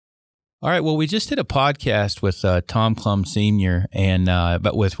All right. Well, we just did a podcast with Tom Clum Sr. and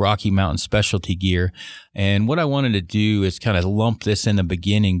but with Rocky Mountain Specialty Gear. And what I wanted to do is kind of lump this in the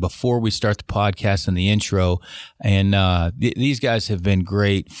beginning before we start the podcast and the intro. And these guys have been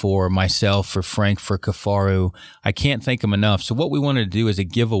great for myself, for Frank, for Kifaru. I can't thank them enough. So what we wanted to do is a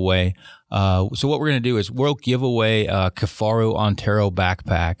giveaway. So what we're going to do is we'll give away a Kifaru Ontero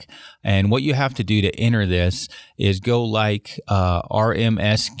backpack. And what you have to do to enter this is go like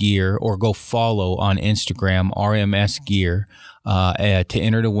RMS Gear or go follow on Instagram RMS Gear to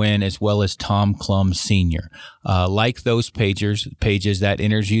enter to win, as well as Tom Clum Sr. Like those pages that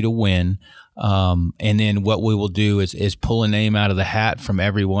enters you to win. And then what we will do is pull a name out of the hat from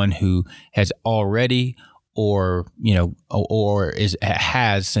everyone who has already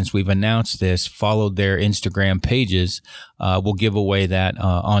has, since we've announced this, followed their Instagram pages. We'll give away that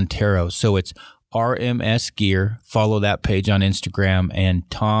Ontero. So it's RMS Gear. Follow that page on Instagram, and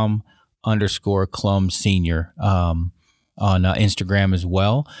Tom_Clum Sr. On Instagram as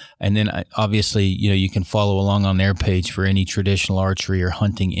well. And then obviously, you can follow along on their page for any traditional archery or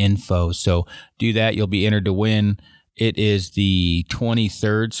hunting info. So do that. You'll be entered to win. It is the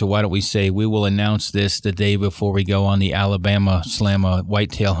 23rd, so why don't we say we will announce this the day before we go on the Alabama Slamma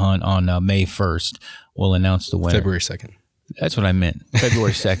whitetail hunt on May 1st. We'll announce the winner. February 2nd. That's what I meant.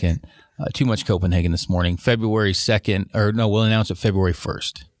 February 2nd. Too much Copenhagen this morning. February 2nd, we'll announce it February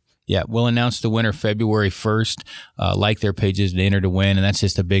 1st. Yeah, we'll announce the winner February 1st. Like their pages to enter to win, and that's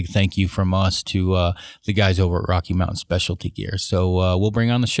just a big thank you from us to the guys over at Rocky Mountain Specialty Gear. So we'll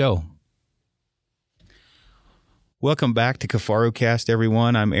bring on the show. Welcome back to Kifaru Cast,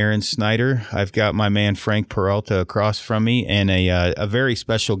 everyone. I'm Aaron Snyder. I've got my man Frank Peralta across from me, and a very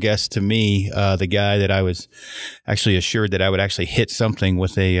special guest to me, the guy that I was actually assured that I would actually hit something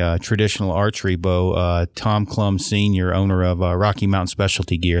with a traditional archery bow, Tom Clum Sr., owner of Rocky Mountain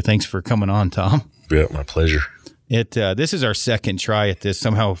Specialty Gear. Thanks for coming on, Tom. Yeah, my pleasure. This is our second try at this.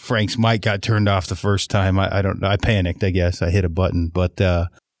 Somehow Frank's mic got turned off the first time. I panicked, I guess. I hit a button, but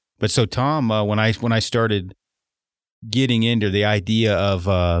so Tom, when I started getting into the idea of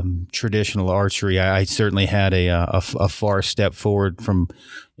traditional archery, I certainly had a far step forward from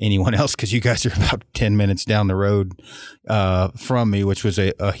anyone else, because you guys are about 10 minutes down the road from me, which was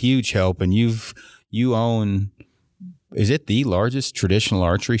a huge help. And you own, is it the largest traditional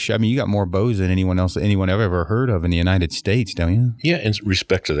archery shop? I mean, you got more bows than anyone I've ever heard of in the United States, don't you? Yeah, in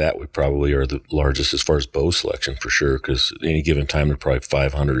respect to that, we probably are the largest as far as bow selection for sure, because at any given time, there are probably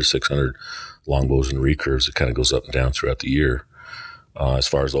 500 or 600 longbows and recurves. It kind of goes up and down throughout the year. As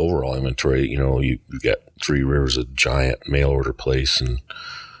far as overall inventory, you got Three Rivers, a giant mail order place, and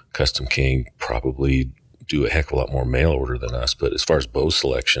Custom King probably do a heck of a lot more mail order than us. But as far as bow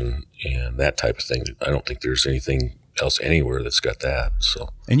selection and that type of thing, I don't think there's anything else anywhere that's got that. So,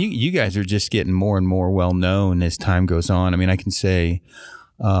 and you guys are just getting more and more well known as time goes on. I mean, I can say,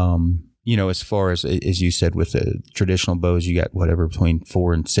 as far as you said, with the traditional bows, you got whatever between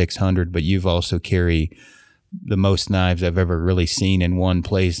 400 and 600, but you've also carry the most knives I've ever really seen in one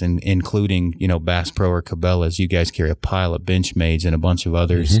place, and including, Bass Pro or Cabela's. You guys carry a pile of Benchmades and a bunch of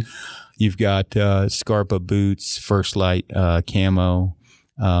others. Mm-hmm. You've got Scarpa boots, First Light camo,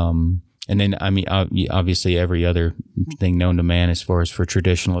 and then, I mean, obviously every other thing known to man as far as for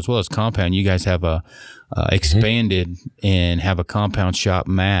traditional as well as compound. You guys have expanded and have a compound shop.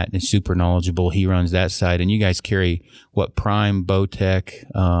 Matt is super knowledgeable. He runs that side. And you guys carry what, Prime, Bowtech?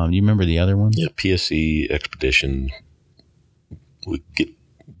 You remember the other one? Yeah, PSE, Expedition. We get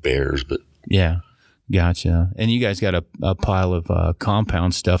Bears, but. Yeah. Gotcha. And you guys got a pile of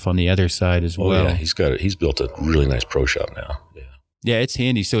compound stuff on the other side as well. Yeah, he's built a really nice pro shop now. Yeah. Yeah, it's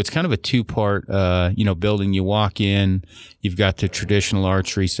handy. So it's kind of a two-part, building. You walk in, you've got the traditional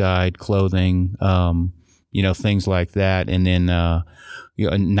archery side, clothing, things like that. And then,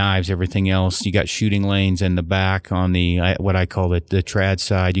 knives, everything else. You got shooting lanes in the back on the, what I call it, the trad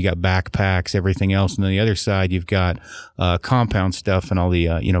side. You got backpacks, everything else. And on the other side, you've got compound stuff and all the,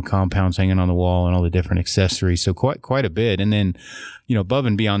 compounds hanging on the wall and all the different accessories. So quite a bit. And then, above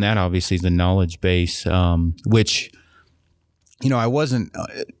and beyond that, obviously, is the knowledge base, which, I wasn't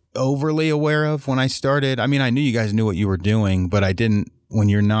overly aware of when I started. I mean, I knew you guys knew what you were doing, but I didn't, when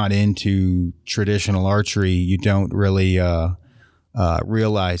you're not into traditional archery, you don't really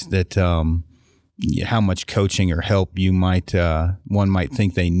realize that how much coaching or help you one might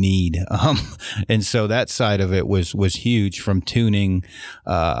think they need. And so that side of it was huge, from tuning,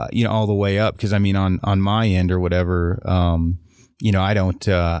 all the way up. Cause I mean, on my end or whatever, I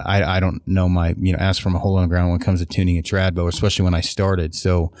don't know my, ask from a hole in the ground when it comes to tuning a trad bow, especially when I started.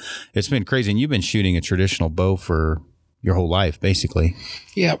 So it's been crazy. And you've been shooting a traditional bow for, your whole life, basically.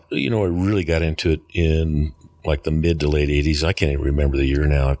 Yeah. I really got into it in like the mid to late 80s. I can't even remember the year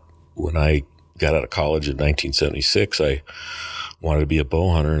now. When I got out of college in 1976, I wanted to be a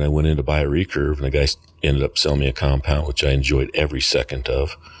bow hunter, and I went in to buy a recurve, and the guy ended up selling me a compound, which I enjoyed every second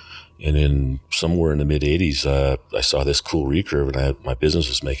of. And then somewhere in the mid 80s, I saw this cool recurve, and my business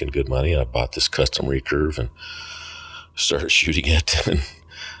was making good money. And I bought this custom recurve and started shooting it.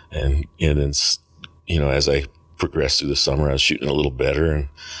 and then, as I progressed through the summer, I was shooting a little better. And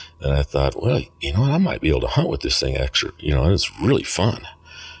then I thought, well, you know what? I might be able to hunt with this thing extra, and it's really fun.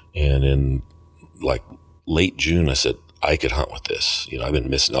 And in like late June, I said, I could hunt with this. I've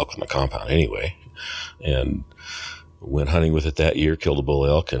been missing elk with my compound anyway. And went hunting with it that year, killed a bull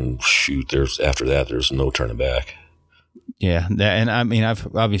elk, and after that, there's no turning back. Yeah. And I mean, I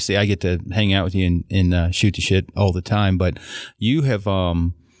get to hang out with you and shoot the shit all the time, but you have,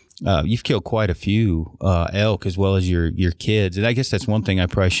 you've killed quite a few elk as well as your kids. And I guess that's one thing I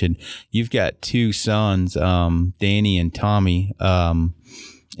probably should. You've got two sons, Danny and Tommy. And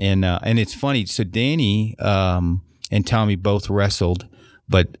it's funny. So Danny and Tommy both wrestled,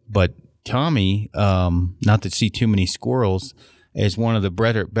 but Tommy, not to see too many squirrels, is one of the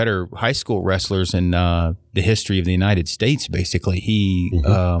better high school wrestlers in the history of the United States. Basically, he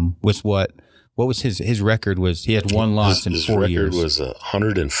was what was his record? Was he had one loss in 4 years? His record was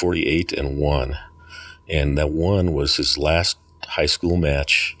 148-1, and that one was his last high school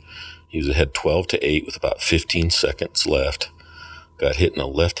match. He was ahead 12-8 with about 15 seconds left. Got hit in a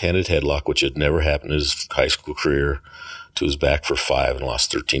left-handed headlock, which had never happened in his high school career, to his back for 5 and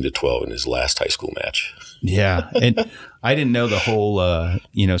lost 13-12 in his last high school match. Yeah. And I didn't know the whole,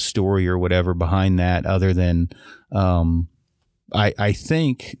 story or whatever behind that, other than, I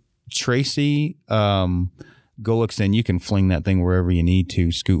think Tracy, Gullickson, you can fling that thing wherever you need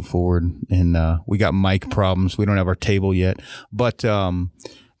to, scoot forward. And, we got mic problems. We don't have our table yet, but,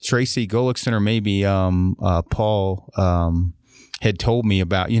 Tracy Gullickson, or maybe, Paul, had told me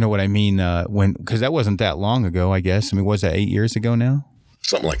about, you know what I mean, because that wasn't that long ago, I guess. I mean, was that 8 years ago now?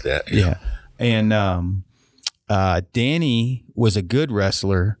 Something like that. Yeah. And Danny was a good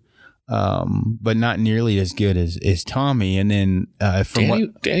wrestler, but not nearly as good as Tommy. And then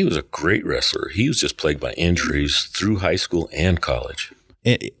Danny was a great wrestler. He was just plagued by injuries through high school and college.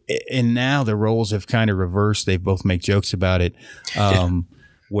 And now the roles have kind of reversed. They both make jokes about it.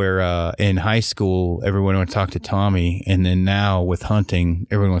 Where in high school, everyone would talk to Tommy, and then now with hunting,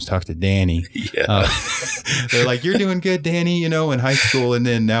 everyone wants to talk to Danny. Yeah. They're like, "You're doing good, Danny," in high school, and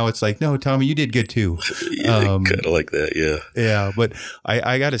then now it's like, "No, Tommy, you did good too." Kind of like that, yeah. Yeah, but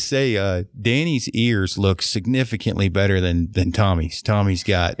I got to say, Danny's ears look significantly better than Tommy's. Tommy's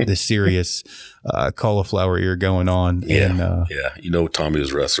got the serious cauliflower ear going on. Yeah, and, Tommy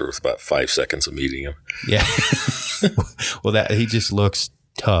was a wrestler with about 5 seconds of meeting him. Yeah. Well, he just looks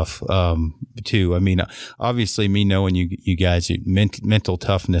tough too. I mean, obviously, me knowing you guys, mental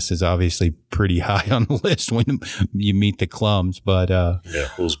toughness is obviously pretty high on the list when you meet the Clums. But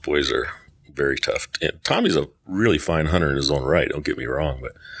those boys are very tough. And Tommy's a really fine hunter in his own right. Don't get me wrong,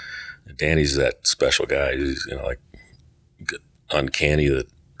 but Danny's that special guy. He's like uncanny, the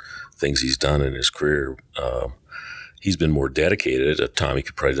things he's done in his career. He's been more dedicated. Tommy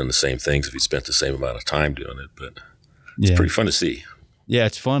could probably done the same things if he spent the same amount of time doing it, but it's pretty fun to see. Yeah,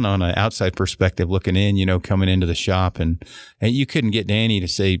 it's fun on an outside perspective looking in, coming into the shop, and you couldn't get Danny to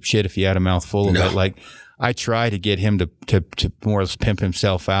say shit if he had a mouthful of it. Like, I try to get him to more or less pimp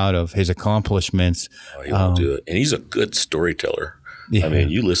himself out of his accomplishments. Oh, he won't do it. And he's a good storyteller. Yeah. I mean,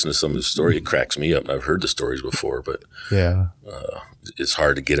 you listen to some of his story, it cracks me up. I've heard the stories before, but it's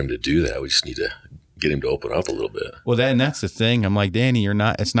hard to get him to do that. We just need to get him to open up a little bit. Well, that's the thing. I'm like, Danny,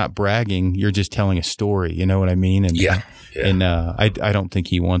 it's not bragging. You're just telling a story. You know what I mean? And and I don't think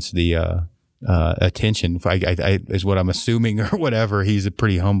he wants the attention. I is what I'm assuming or whatever. He's a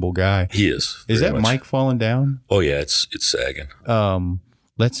pretty humble guy. He is. Is that mic falling down? Oh yeah, it's sagging.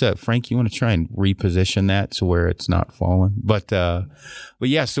 Let's Frank, you want to try and reposition that to where it's not falling? But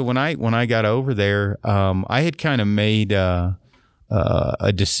yeah. So when I got over there, I had kind of made a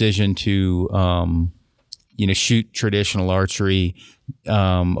decision to shoot traditional archery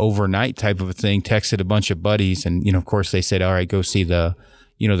overnight type of a thing. Texted a bunch of buddies, and of course they said, all right, go see the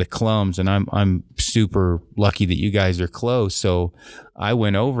Clums. And I'm super lucky that you guys are close, so I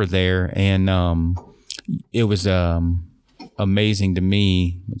went over there, and it was amazing to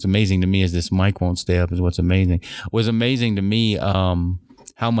me. What's amazing to me is this mic won't stay up, is what's amazing. It was amazing to me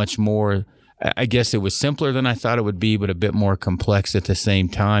how much more, I guess it was simpler than I thought it would be, but a bit more complex at the same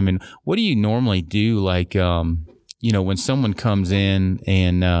time. And what do you normally do? Like, when someone comes in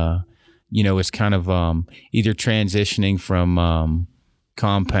and, is kind of either transitioning from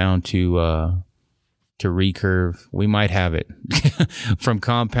compound to recurve. We might have it from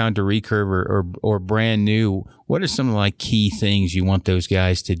compound to recurve or brand new. What are some like key things you want those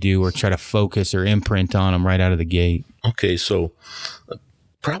guys to do or try to focus or imprint on them right out of the gate? Okay, so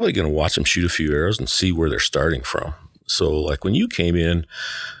probably going to watch them shoot a few arrows and see where they're starting from. So like when you came in,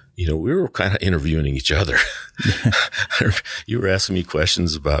 we were kind of interviewing each other. You were asking me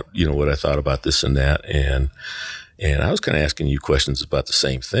questions about, what I thought about this and that. And I was kind of asking you questions about the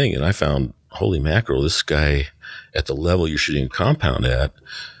same thing. And I found, holy mackerel, this guy at the level you're shooting compound at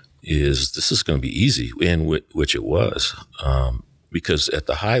this is going to be easy, and which it was. Because at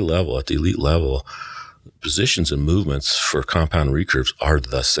the high level, at the elite level, positions and movements for compound recurves are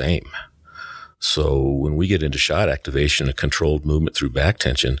the same. So when we get into shot activation, a controlled movement through back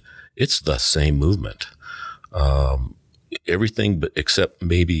tension, it's the same movement. Everything but except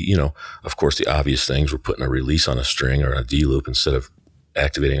maybe, of course, the obvious things. We're putting a release on a string or a D loop instead of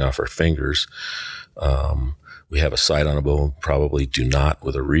activating off our fingers. We have a sight on a bow, probably do not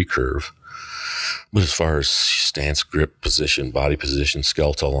with a recurve. But as far as stance, grip, position, body position,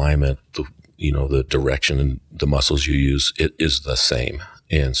 skeletal alignment, the direction and the muscles you use, it is the same.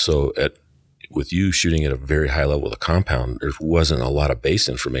 And so with you shooting at a very high level of the compound, there wasn't a lot of base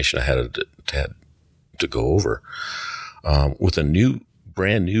information I had to go over. With a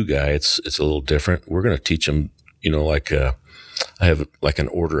brand new guy, it's a little different. We're going to teach them, I have like an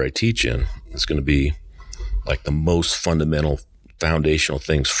order I teach in. It's going to be like the most fundamental foundational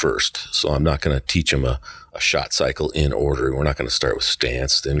things first. So I'm not going to teach them a shot cycle in order. We're not going to start with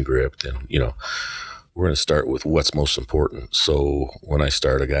stance, then grip, then, we're going to start with what's most important. So when I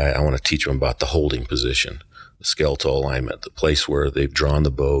start a guy, I want to teach them about the holding position, the skeletal alignment, the place where they've drawn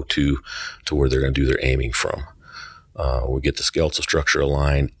the bow to where they're going to do their aiming from. We get the skeletal structure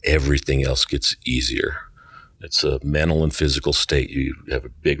aligned, everything else gets easier. It's a mental and physical state. You have a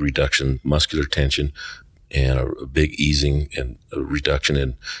big reduction in muscular tension and a big easing and a reduction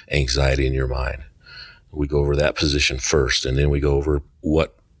in anxiety in your mind. We go over that position first, and then we go over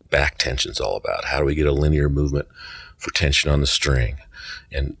what back tension's all about. How do we get a linear movement for tension on the string?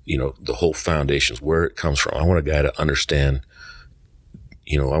 And, the whole foundation's where it comes from. I want a guy to understand,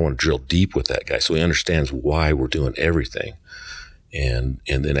 I want to drill deep with that guy so he understands why we're doing everything. And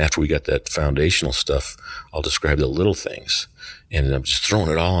then after we got that foundational stuff, I'll describe the little things. And I'm just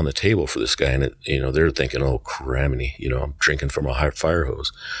throwing it all on the table for this guy. And, they're thinking, oh, criminy, I'm drinking from a hot fire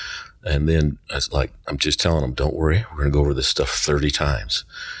hose. And then I'm just telling them, don't worry, we're going to go over this stuff 30 times.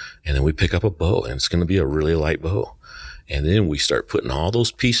 And then we pick up a bow, and it's going to be a really light bow. And then we start putting all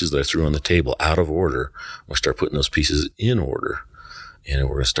those pieces that I threw on the table out of order. We start putting those pieces in order. And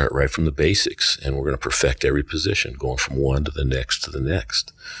we're going to start right from the basics, and we're going to perfect every position, going from one to the next to the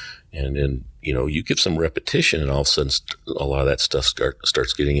next. And then, you give some repetition, and all of a sudden a lot of that stuff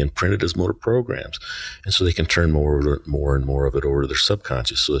starts getting imprinted as motor programs. And so they can turn more and more of it over to their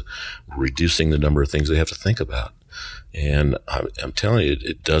subconscious, so reducing the number of things they have to think about. And I'm telling you,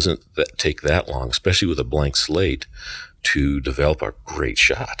 it doesn't take that long, especially with a blank slate, to develop a great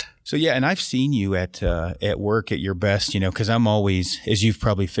shot. So yeah, and I've seen you at work at your best, because I'm always, as you've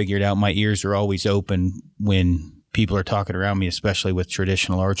probably figured out, my ears are always open when people are talking around me, especially with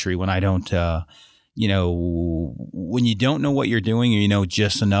traditional archery, when I don't, when you don't know what you're doing, or you know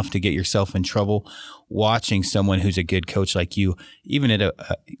just enough to get yourself in trouble. Watching someone who's a good coach like you, even at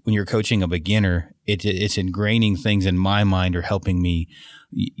when you're coaching a beginner, it's ingraining things in my mind or helping me,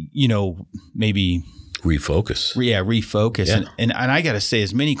 maybe refocus. Refocus. Yeah. And I got to say,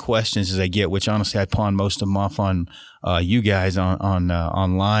 as many questions as I get, which honestly I pawn most of them off on you guys on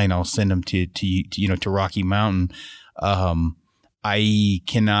online. I'll send them to Rocky Mountain. I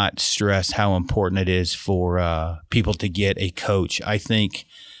cannot stress how important it is for people to get a coach. I think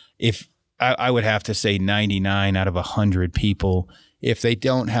if I would have to say 99 out of 100 people, if they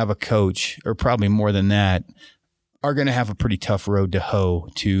don't have a coach, or probably more than that, are going to have a pretty tough road to hoe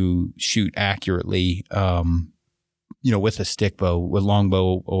to shoot accurately, with a stick bow, with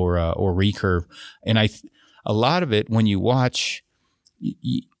longbow or recurve. And a lot of it, when you watch,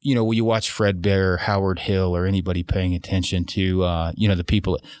 you watch Fred Bear, Howard Hill, or anybody paying attention to, the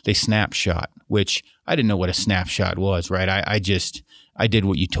people, they snapshot, which I didn't know what a snapshot was, right? I did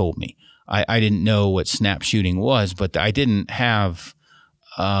what you told me. I didn't know what snap shooting was, but I didn't have,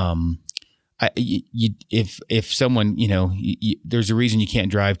 if someone, there's a reason you can't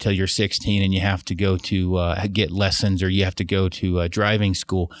drive till you're 16 and you have to go to get lessons or you have to go to driving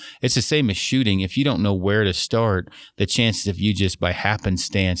school. It's the same as shooting. If you don't know where to start, the chances of you just by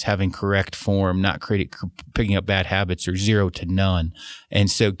happenstance having correct form, not picking up bad habits are 0 to none.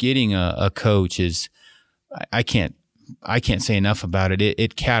 And so getting a coach is, I can't say enough about it.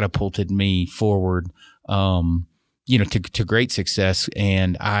 It catapulted me forward, to great success.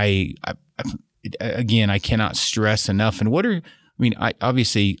 And I cannot stress enough. And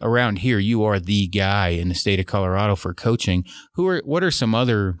obviously around here, you are the guy in the state of Colorado for coaching. What are some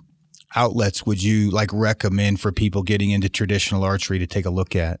other outlets would you recommend for people getting into traditional archery to take a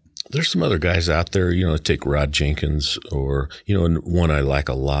look at? There's some other guys out there, take Rod Jenkins or, and one I like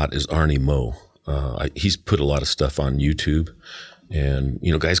a lot is Arnie Moe. He's put a lot of stuff on YouTube. And,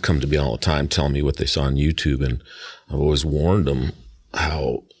 guys come to me all the time telling me what they saw on YouTube. And I've always warned them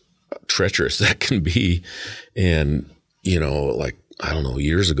how treacherous that can be. And,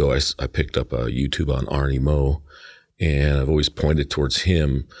 years ago, I picked up a YouTube on Arnie Moe, and I've always pointed towards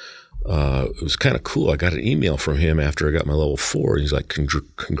him. It was kind of cool. I got an email from him after I got my level 4. He's like,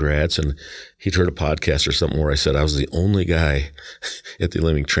 congrats. And he'd heard a podcast or something where I said I was the only guy at the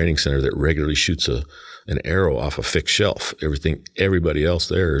Olympic Training Center that regularly shoots an arrow off a fixed shelf. Everybody else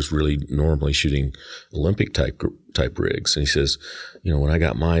there is really normally shooting Olympic type rigs. And he says, when I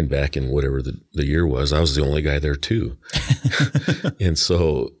got mine back in whatever the year was, I was the only guy there too. And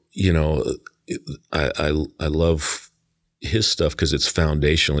so, I love his stuff because it's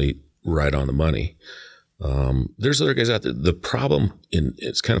foundationally right on the money. There's other guys out there. The problem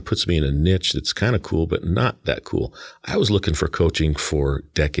it kind of puts me in a niche that's kind of cool, but not that cool. I was looking for coaching for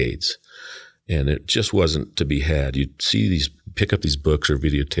decades, and it just wasn't to be had. You'd pick up these books or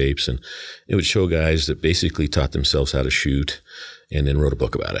videotapes, and it would show guys that basically taught themselves how to shoot and then wrote a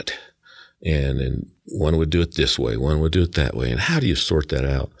book about it. And then one would do it this way, one would do it that way. And how do you sort that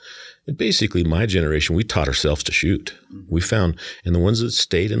out? And basically, my generation, we taught ourselves to shoot. We found, and the ones that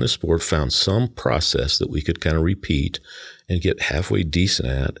stayed in the sport found some process that we could kind of repeat and get halfway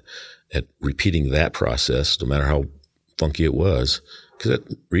decent at repeating that process, no matter how funky it was. Because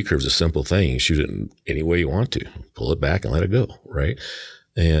that recurve's a simple thing. You shoot it in any way you want to. Pull it back and let it go, right?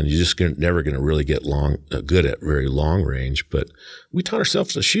 And you're just never going to really get good at very long range. But we taught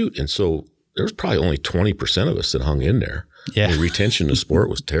ourselves to shoot. And so there was probably only 20% of us that hung in there. Yeah. The retention in the sport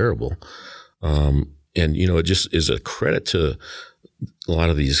was terrible. And, it just is a credit to a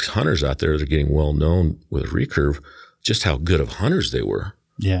lot of these hunters out there that are getting well known with recurve, just how good of hunters they were.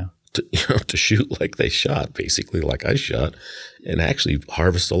 Yeah. To shoot like they shot, basically like I shot, and actually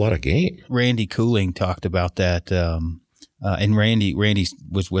harvest a lot of game. Randy Cooling talked about that. And Randy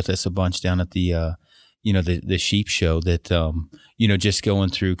was with us a bunch down at the, the sheep show that, just going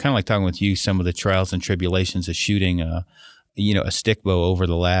through kind of like talking with you, some of the trials and tribulations of shooting, a stick bow over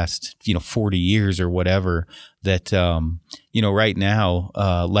the last, 40 years or whatever that, right now,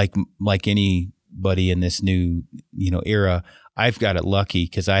 like anybody in this new, era, I've got it lucky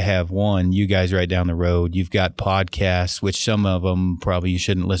because I have you guys right down the road. You've got podcasts, which some of them probably you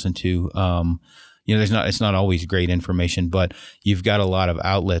shouldn't listen to. It's not always great information, but you've got a lot of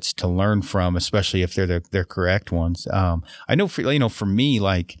outlets to learn from, especially if they're correct ones. I know for me,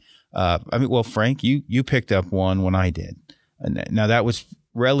 Frank, you picked up one when I did. And now that was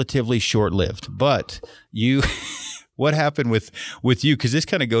relatively short-lived, but what happened with you? Because this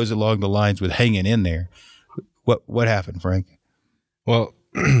kind of goes along the lines with hanging in there. What happened, Frank? Well,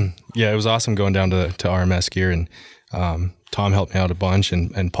 yeah, it was awesome going down to RMS Gear, and Tom helped me out a bunch,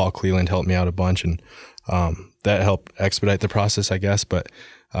 and Paul Cleland helped me out a bunch, and that helped expedite the process, I guess. But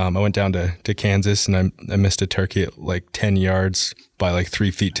I went down to Kansas, and I missed a turkey at 10 yards by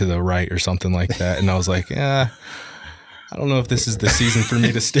 3 feet to the right or something like that, and I was like, I don't know if this is the season for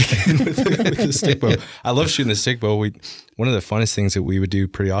me to stick in with the stick bow. I love shooting the stick bow. One of the funnest things that we would do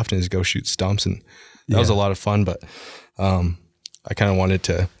pretty often is go shoot stumps, and that was a lot of fun, but I kind of wanted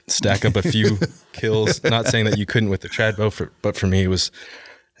to stack up a few kills. Not saying that you couldn't with the trad bow, but for me, it was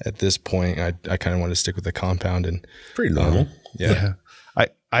at this point, I kind of wanted to stick with the compound. And pretty normal. Yeah.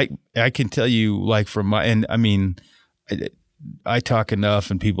 I can tell you from my, and I mean, I talk enough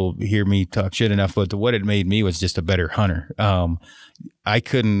and people hear me talk shit enough, but what it made me was just a better hunter. I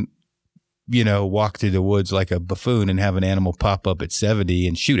couldn't, walk through the woods like a buffoon and have an animal pop up at 70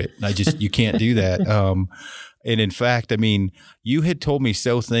 and shoot it. You can't do that. And in fact, you had told me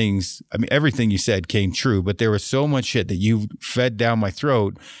everything you said came true, but there was so much shit that you fed down my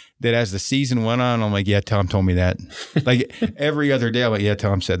throat that as the season went on, I'm like, yeah, Tom told me that. Like every other day, I'm like, yeah,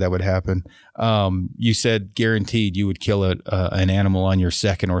 Tom said that would happen. You said guaranteed you would kill an animal on your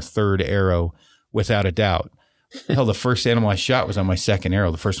second or third arrow without a doubt. Hell, the first animal I shot was on my second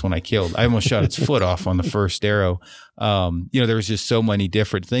arrow, the first one I killed. I almost shot its foot off on the first arrow. There was just so many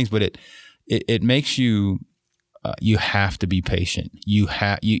different things, but it makes you, you have to be patient. You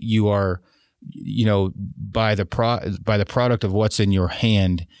are, by the product of what's in your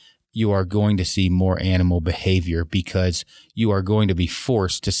hand, you are going to see more animal behavior because you are going to be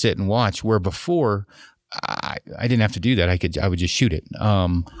forced to sit and watch, where before I didn't have to do that. I would just shoot it.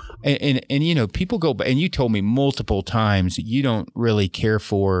 And people go, and you told me multiple times, you don't really care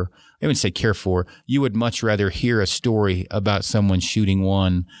for, I wouldn't say care for, you would much rather hear a story about someone shooting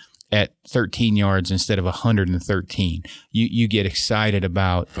one at 13 yards instead of 113. You get excited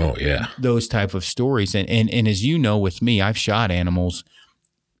about those type of stories. And as you know, with me, I've shot animals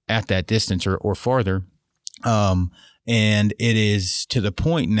at that distance or farther. And it is to the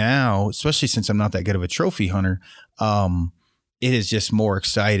point now, especially since I'm not that good of a trophy hunter, it is just more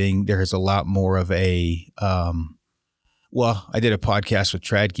exciting. There is a lot more of I did a podcast with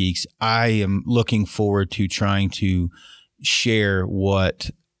Trad Geeks. I am looking forward to trying to share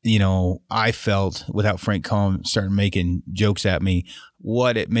what, I felt without Frank Cohen starting making jokes at me,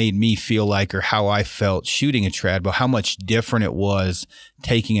 what it made me feel like or how I felt shooting a trad, but how much different it was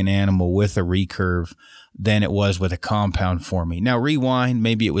taking an animal with a recurve than it was with a compound for me. Now, rewind,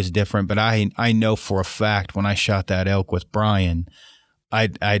 maybe it was different, but I know for a fact when I shot that elk with Brian,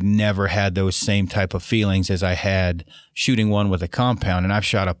 I'd never had those same type of feelings as I had shooting one with a compound, and I've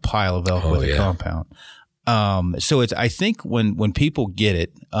shot a pile of elk with a compound. So I think when people get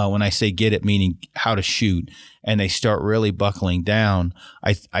it, when I say get it, meaning how to shoot, and they start really buckling down,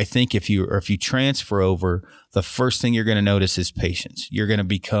 I think if you transfer over, the first thing you're going to notice is patience. You're going to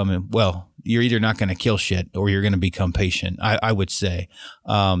become, you're either not going to kill shit or you're going to become patient, I would say.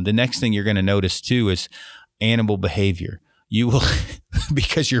 The next thing you're going to notice too is animal behavior. You will,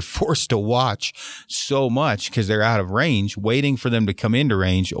 because you're forced to watch so much because they're out of range, waiting for them to come into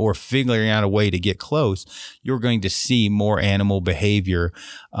range or figuring out a way to get close, you're going to see more animal behavior.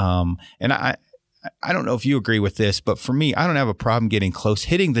 And I don't know if you agree with this, but for me, I don't have a problem getting close.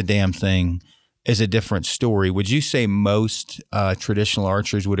 Hitting the damn thing is a different story. Would you say most traditional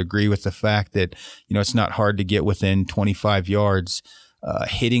archers would agree with the fact that, it's not hard to get within 25 yards?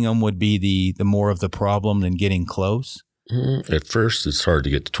 Hitting them would be the more of the problem than getting close? At first, it's hard to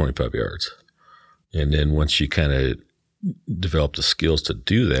get to 25 yards. And then once you kind of develop the skills to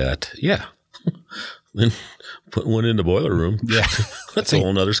do that, then put one in the boiler room. Yeah. That's a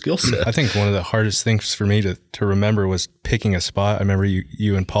whole nother skill set. I think one of the hardest things for me to remember was picking a spot. I remember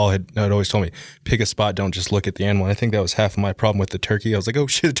you and Paul had always told me, pick a spot, don't just look at the animal. And I think that was half of my problem with the turkey. I was like, oh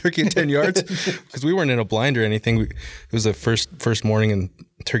shit, a turkey at 10 yards? Because we weren't in a blind or anything. It was the first morning and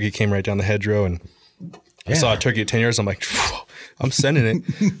the turkey came right down the hedgerow and I saw a turkey at 10 yards. I'm like, I'm sending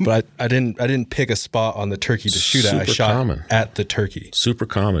it. But I didn't pick a spot on the turkey to shoot at. I shot at the turkey. Super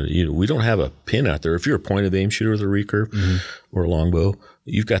common. We don't have a pin out there. If you're a point of aim shooter with a recurve or a longbow,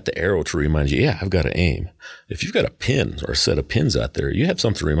 you've got the arrow to remind you, I've got to aim. If you've got a pin or a set of pins out there, you have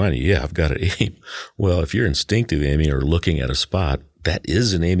something to remind you, I've got to aim. Well, if you're instinctive aiming or looking at a spot, that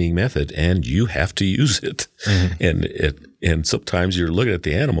is an aiming method and you have to use it. And sometimes you're looking at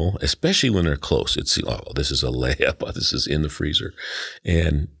the animal, especially when they're close. It's, this is a layup. This is in the freezer.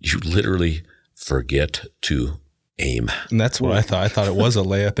 And you literally forget to aim. And that's what I thought. I thought it was a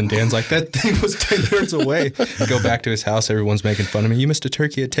layup. And Dan's like, that thing was 10 yards away. I go back to his house. Everyone's making fun of me. You missed a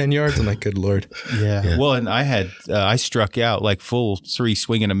turkey at 10 yards. I'm like, good Lord. Yeah. Well, and I struck out like full 3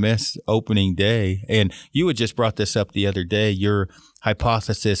 swing and a miss opening day. And you had just brought this up the other day, your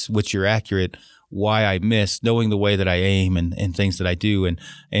hypothesis, which you're accurate, why I miss, knowing the way that I aim and things that I do.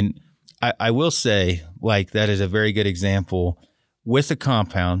 And I will say, like, that is a very good example. With the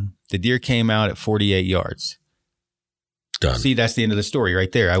compound, the deer came out at 48 yards. Done. See, that's the end of the story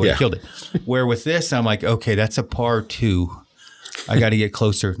right there. I would have killed it. Where with this, I'm like, okay, that's a par 2. I got to get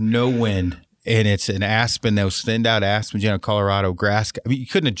closer. No wind. And it's an aspen, those thinned out aspens, Colorado grass. I mean, you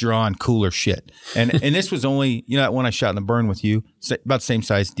couldn't have drawn cooler shit. And this was only, that one I shot in the burn with you, about the same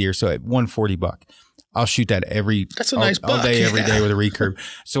size deer. So at $140, I'll shoot that that's a nice buck. All day, every day with a recurve.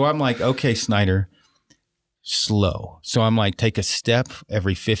 So I'm like, okay, Snyder, slow. So I'm like, take a step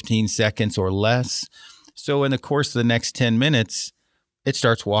every 15 seconds or less. So in the course of the next 10 minutes, it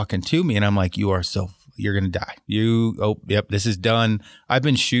starts walking to me and I'm like, you're going to die. This is done. I've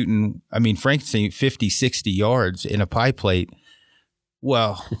been shooting, Frank's saying 50, 60 yards in a pie plate.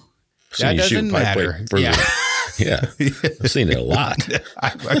 Well, so that doesn't matter. Yeah. I've seen it a lot.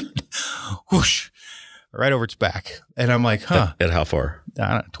 Whoosh, right over its back. And I'm like, huh. At how far?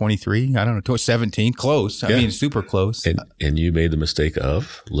 I don't know, 23, I don't know, 17, close. I mean, super close. And you made the mistake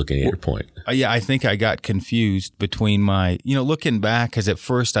of looking at your point. Yeah, I think I got confused between my, looking back, because at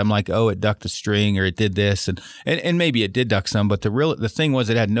first I'm like, oh, it ducked the string or it did this. And maybe it did duck some, but the thing was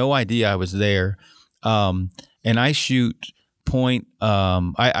it had no idea I was there. And I shoot point,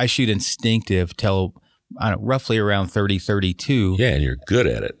 I shoot instinctive till I don't know, roughly around 30, 32. Yeah, and you're good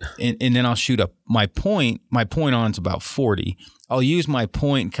at it. And then I'll shoot up my point on's about 40. I'll use my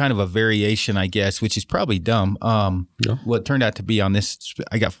point, kind of a variation, I guess, which is probably dumb. What turned out to be on this,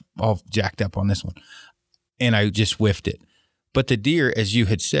 I got all jacked up on this one, and I just whiffed it. But the deer, as you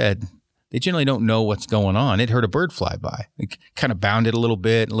had said, they generally don't know what's going on. It heard a bird fly by. It kind of bounded a little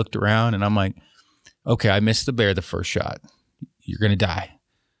bit and looked around, and I'm like, okay, I missed the bear the first shot. You're going to die.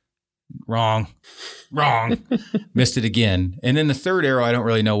 Wrong. Missed it again. And then the third arrow, I don't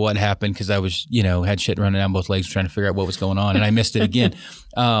really know what happened because I was, had shit running down both legs trying to figure out what was going on, and I missed it again.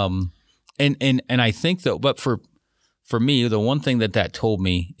 And I think though, but for me, the one thing that told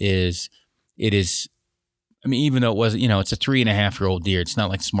me is I mean, even though it wasn't, it's a 3.5-year-old deer. It's not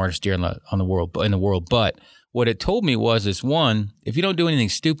like the smartest deer in the world. But what it told me is one, if you don't do anything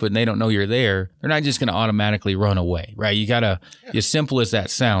stupid and they don't know you're there, they're not just going to automatically run away, right? You got to, as simple as that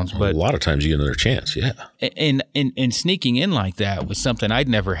sounds. But a lot of times you get another chance, yeah. And sneaking in like that was something I'd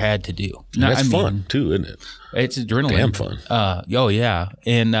never had to do. That's fun too, isn't it? It's adrenaline. Damn fun. Oh yeah.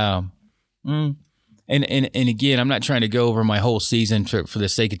 And again, I'm not trying to go over my whole season for the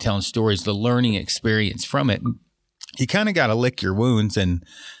sake of telling stories. The learning experience from it, you kind of got to lick your wounds and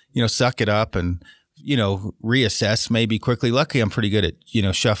suck it up and reassess maybe quickly. Luckily, I'm pretty good at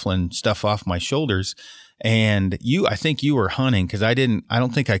shuffling stuff off my shoulders. And I think you were hunting because I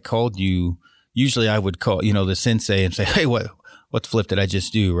don't think I called you. Usually, I would call the sensei and say, "Hey, what the flip did I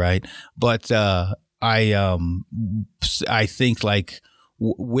just do?" Right? But I think like.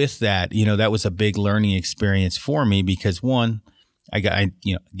 With that, that was a big learning experience for me because one, I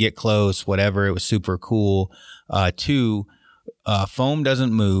get close, whatever. It was super cool. Two, foam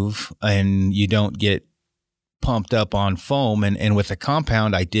doesn't move and you don't get pumped up on foam. And with a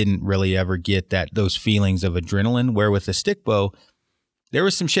compound, I didn't really ever get those feelings of adrenaline, where with a stick bow, there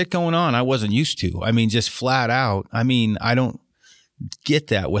was some shit going on I wasn't used to. I mean, just flat out. I mean, I don't get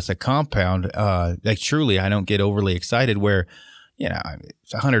that with a compound. Like truly, I don't get overly excited where,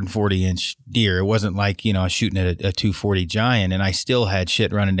 it's a 140-inch deer. It wasn't like, I was shooting at a 240 giant and I still had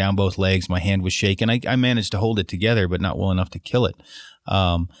shit running down both legs. My hand was shaking. I managed to hold it together, but not well enough to kill it.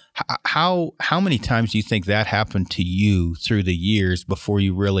 How many times do you think that happened to you through the years before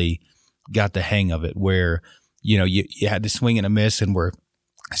you really got the hang of it, where, you had to swing and a miss and were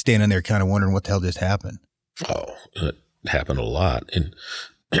standing there kind of wondering what the hell just happened? Oh, it happened a lot. And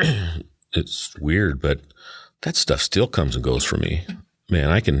it's weird, but that stuff still comes and goes for me. Man,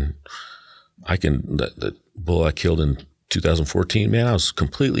 the bull I killed in 2014, man, I was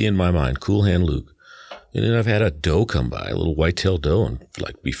completely in my mind, cool hand Luke. And then I've had a doe come by, a little white-tailed doe, and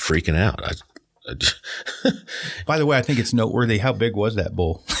like be freaking out. I just By the way, I think it's noteworthy. How big was that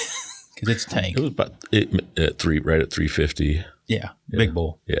bull? Because it's tank. It was about right at 350. Yeah, big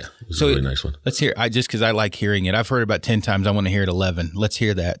bull. Yeah, it was a really nice one. Let's hear. Just because I like hearing it. I've heard it about 10 times. I want to hear it 11. Let's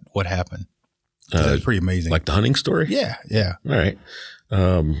hear that. What happened? That was pretty amazing. Like the hunting story? Yeah. All right.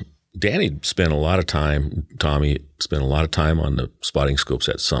 Danny spent a lot of time, Tommy spent a lot of time on the spotting scopes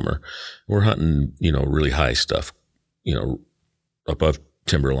that summer. We're hunting, really high stuff, above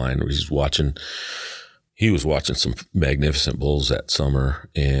timberline. He was watching some magnificent bulls that summer,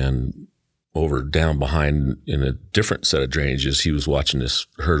 and down behind in a different set of drainages, he was watching this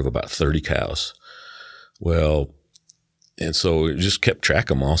herd of about 30 cows. Well, and so we just kept track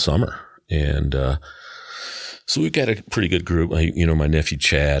of them all summer. And so we've got a pretty good group. My nephew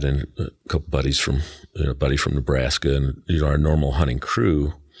Chad and a couple buddies from, a buddy from Nebraska, and our normal hunting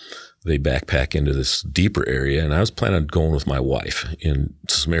crew. They backpack into this deeper area, and I was planning on going with my wife in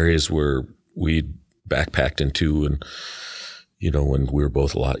some areas where we'd backpacked into, and when we were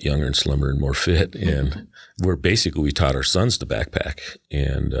both a lot younger and slimmer and more fit, and we taught our sons to backpack,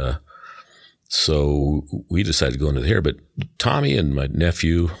 and so we decided to go into here. But Tommy and my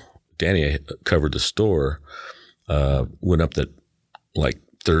nephew. Danny covered the store, went up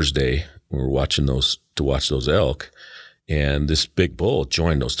Thursday. We were watch those elk, and this big bull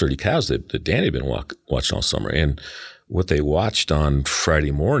joined those 30 cows that Danny had been watching all summer. And what they watched on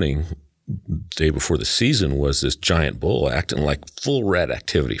Friday morning, day before the season, was this giant bull acting like full rat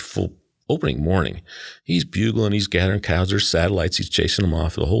activity, full opening morning. He's bugling, he's gathering cows, there's satellites, he's chasing them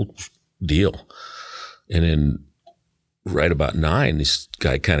off, the whole deal. And then right about 9, this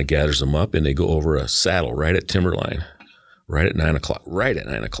guy kind of gathers them up and they go over a saddle right at timberline, right at 9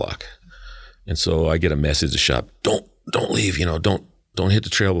 o'clock. And so I get a message to shop, don't leave, don't hit the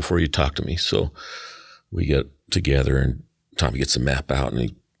trail before you talk to me. So we get together and Tommy gets the map out and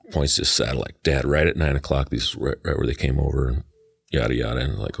he points to this saddle like, Dad, right at 9 o'clock, this is right where they came over and yada, yada.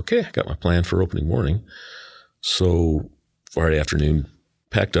 And I'm like, okay, I got my plan for opening morning. So Friday afternoon,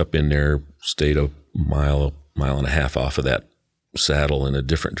 packed up in there, stayed a mile and a half off of that saddle in a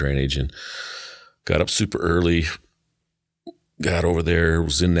different drainage and got up super early, got over there,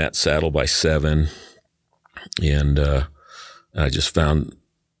 was in that saddle by 7. And I just found,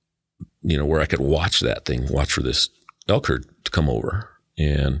 where I could watch for this elk herd to come over.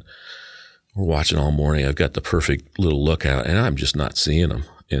 And we're watching all morning. I've got the perfect little lookout and I'm just not seeing them.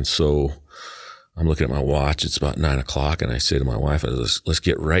 And so I'm looking at my watch. It's about 9 o'clock. And I say to my wife, let's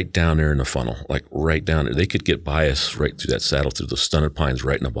get right down there in the funnel, like right down there. They could get by us right through that saddle, through the stunted pines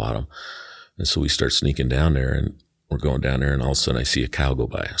right in the bottom. And so we start sneaking down there and we're going down there. And all of a sudden I see a cow go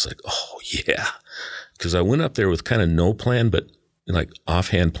by. I was like, oh yeah. Cause I went up there with kind of no plan, but like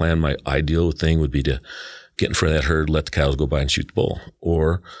offhand plan, my ideal thing would be to get in front of that herd, let the cows go by and shoot the bull.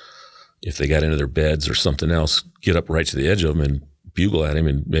 Or if they got into their beds or something else, get up right to the edge of them and bugle at him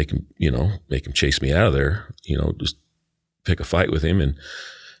and make him chase me out of there, just pick a fight with him. And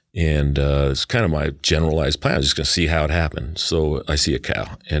it's kind of my generalized plan. I was just going to see how it happened. So I see a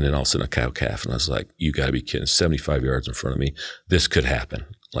cow and then all of a sudden a cow calf. And I was like, you got to be kidding, 75 yards in front of me. This could happen,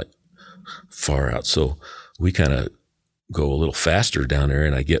 like far out. So we kind of go a little faster down there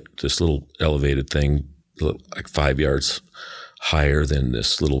and I get this little elevated thing, like 5 yards higher than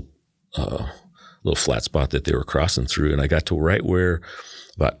this little flat spot that they were crossing through. And I got to right where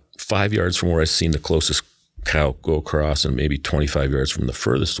about 5 yards from where I seen the closest cow go across and maybe 25 yards from the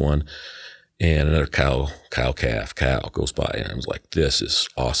furthest one. And another cow goes by. And I was like, this is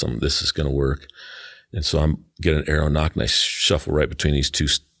awesome. This is going to work. And so I'm getting an arrow nock and I shuffle right between these two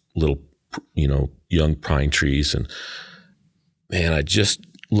little, young pine trees. And man, I just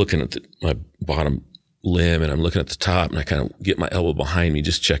looking at my bottom limb and I'm looking at the top and I kind of get my elbow behind me,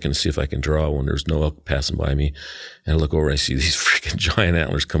 just checking to see if I can draw when there's no elk passing by me. And I look over and I see these freaking giant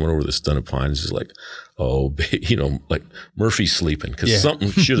antlers coming over the stunted pines. It's like, oh, like Murphy's sleeping because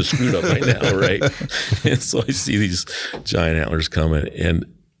something should have screwed up right now, right? And so I see these giant antlers coming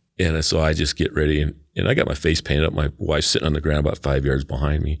and so I just get ready and I got my face painted up. My wife's sitting on the ground about 5 yards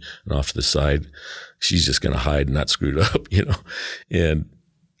behind me and off to the side. She's just going to hide and not screwed up, and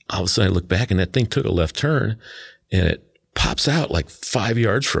all of a sudden I look back and that thing took a left turn and it pops out like 5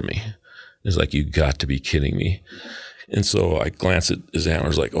 yards from me. It's like, you got to be kidding me. And so I glance at his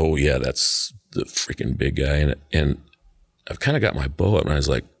antlers like, oh yeah, that's the freaking big guy. And I've kind of got my bow up and I was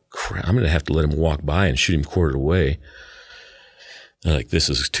like, crap, I'm going to have to let him walk by and shoot him quartered away. And like, this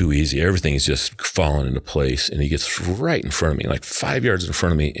is too easy. Everything is just falling into place. And he gets right in front of me, like 5 yards in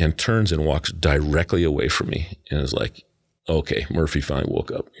front of me and turns and walks directly away from me. And it's like, okay, Murphy finally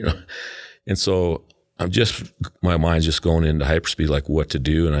woke up, And so my mind's just going into hyperspeed, like what to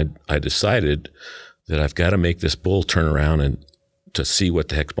do. And I decided that I've got to make this bull turn around and to see what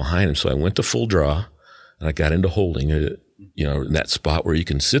the heck's behind him. So I went to full draw and I got into holding it, in that spot where you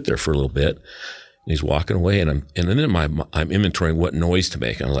can sit there for a little bit. And he's walking away and I'm inventorying what noise to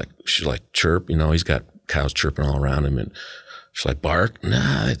make. And I'm like, should I chirp? He's got cows chirping all around him. And should I bark?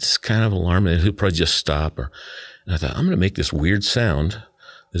 Nah, it's kind of alarming. He'll probably just stop. And I thought, I'm going to make this weird sound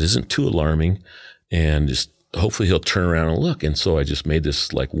that isn't too alarming and just hopefully he'll turn around and look. And so I just made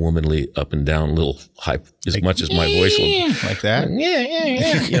this like womanly up and down little hype as like, much as my voice will. Like that?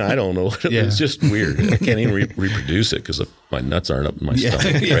 Yeah. I don't know. It's just weird. I can't even reproduce it because my nuts aren't up in my stomach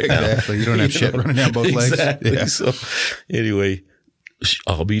right now. Exactly. You don't have shit running down both legs. Exactly. Yeah. So anyway,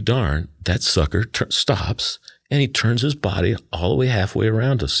 I'll be darned. That sucker stops and he turns his body all the way halfway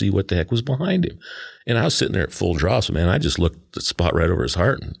around to see what the heck was behind him. And I was sitting there at full draw. So man, I just looked at the spot right over his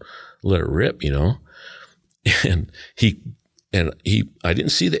heart and let it rip, And I didn't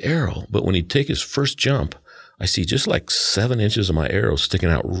see the arrow, but when he'd take his first jump, I see just like 7 inches of my arrow sticking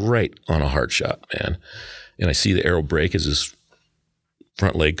out right on a heart shot, man. And I see the arrow break as his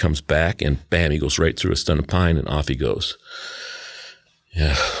front leg comes back and bam, he goes right through a stunted pine and off he goes.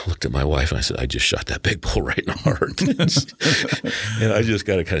 Yeah, looked at my wife and I said, I just shot that big bull right in the heart. And I just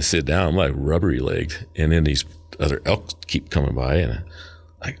got to kind of sit down. I'm like rubbery legged. And then these other elk keep coming by and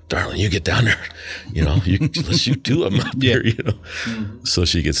like, darling, you get down there, let's shoot 2 of them up there, Mm-hmm. So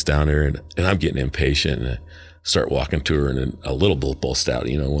she gets down there and I'm getting impatient and I start walking to her and then a little bull bust out,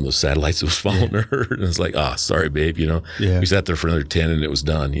 one of those satellites that was following her. And it's like, sorry, babe, We sat there for another 10 and it was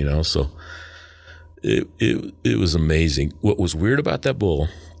done, So It was amazing. What was weird about that bull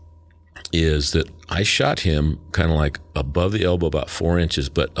is that I shot him kind of like above the elbow, about 4 inches,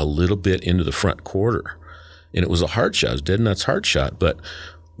 but a little bit into the front quarter. And it was a hard shot. It was dead nuts hard shot, but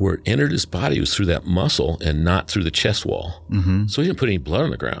where it entered his body was through that muscle and not through the chest wall. Mm-hmm. So he didn't put any blood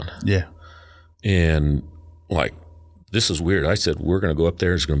on the ground. Yeah. And like, this is weird. I said, we're going to go up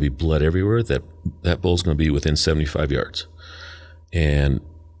there. There's going to be blood everywhere. That bull's going to be within 75 yards. And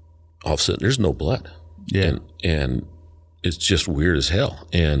all of a sudden, there's no blood. Yeah. And it's just weird as hell.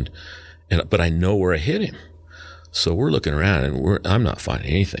 But I know where I hit him. So we're looking around, and I'm not finding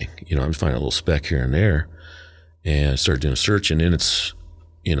anything. I'm finding a little speck here and there. And I started doing a search, and then it's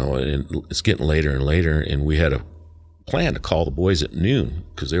getting later and later. And we had a plan to call the boys at noon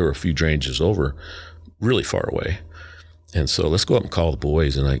because they were a few drainages over, really far away. And so let's go up and call the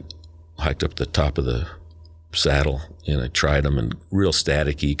boys. And I hiked up the top of the saddle, and I tried them, and real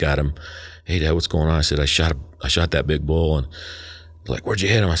staticky. Got him. Hey, Dad, what's going on? I said, I shot that big bull, and like, where'd you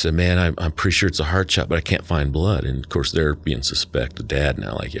hit him? I said, man, I'm pretty sure it's a hard shot, but I can't find blood. And of course, they're being suspect. The dad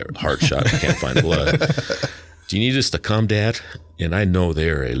now, like, yeah, hard shot, I can't find blood. Do you need us to come, Dad? And I know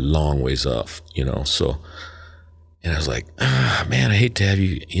they're a long ways off, so. And I was like, man, I hate to have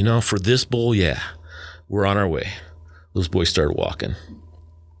you, for this bull, yeah, we're on our way. Those boys started walking.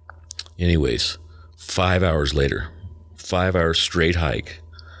 Anyways, 5 hours later, 5 hours straight hike.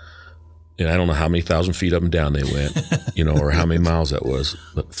 And I don't know how many thousand feet up and down they went, or how many miles that was.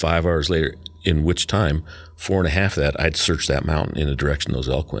 But 5 hours later, in which time, 4.5 of that, I'd searched that mountain in the direction those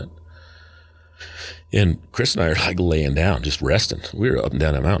elk went. And Chris and I are like laying down, just resting. We were up and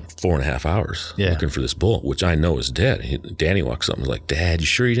down that mountain 4.5 hours looking for this bull, which I know is dead. Danny walks up and was like, Dad, you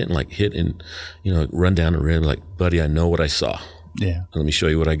sure you didn't like hit and, run down the rim? Like, buddy, I know what I saw. Yeah. Let me show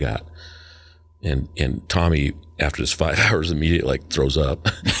you what I got. And Tommy, after this 5 hours, immediately like throws up.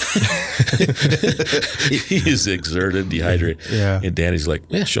 He is exerted, dehydrated. Yeah. And Danny's like,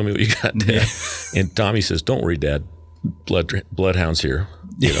 yeah, show me what you got, Dad. Yeah. And Tommy says, don't worry, Dad. Bloodhound's here.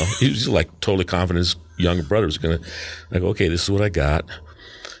 He was like totally confident his younger brother was going to, like, okay, this is what I got.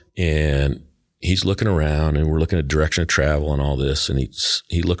 And he's looking around, and we're looking at direction of travel and all this. And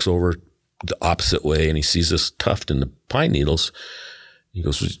he looks over the opposite way, and he sees this tuft in the pine needles. He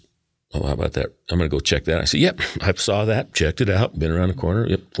goes, oh, how about that? I'm going to go check that. I said, yep, I saw that, checked it out, been around the corner.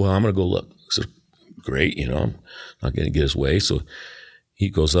 Yep, well, I'm going to go look. I said, great, I'm not going to get his way. So he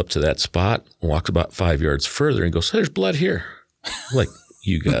goes up to that spot, walks about 5 yards further, and goes, there's blood here. I'm like,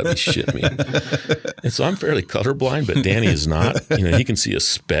 you got to be shitting me. And so I'm fairly colorblind, but Danny is not. He can see a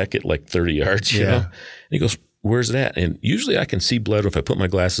speck at like 30 yards, you know. And he goes, where's that? And usually I can see blood if I put my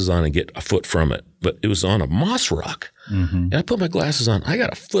glasses on and get a foot from it. But it was on a moss rock. Mm-hmm. And I put my glasses on. I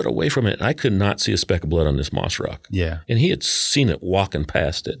got a foot away from it, and I could not see a speck of blood on this moss rock. Yeah. And he had seen it walking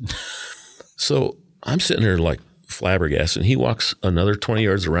past it. So I'm sitting there like flabbergasted, and he walks another 20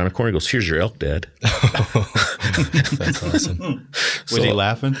 yards around the corner. He goes, here's your elk, Dad. That's awesome. Was he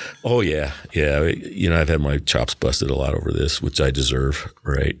laughing? Oh, yeah. Yeah. I've had my chops busted a lot over this, which I deserve,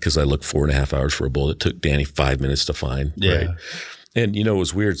 right? Because I looked 4.5 hours for a bull that took Danny 5 minutes to find, right? And, it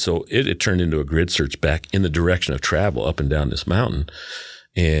was weird. So it turned into a grid search back in the direction of travel up and down this mountain.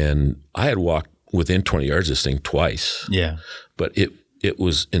 And I had walked within 20 yards of this thing twice. Yeah. But it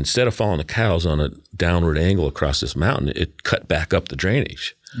was, instead of following the cows on a downward angle across this mountain, it cut back up the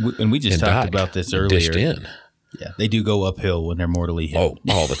drainage. And we just talked about this earlier. Dished in. Yeah, they do go uphill when they're mortally hit. Oh,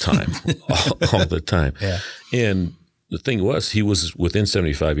 all the time. all the time. Yeah. And the thing was, he was within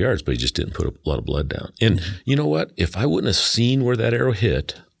 75 yards, but he just didn't put a lot of blood down. And you know what? If I wouldn't have seen where that arrow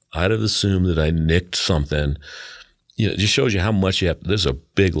hit, I'd have assumed that I nicked something. It just shows you how much you have. This is a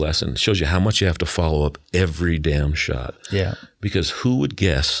big lesson. It shows you how much you have to follow up every damn shot. Yeah. Because who would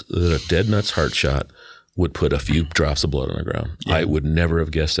guess that a dead nuts heart shot would put a few drops of blood on the ground? Yeah. I would never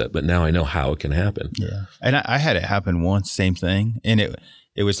have guessed that, but now I know how it can happen. Yeah. And I had it happen once, same thing. And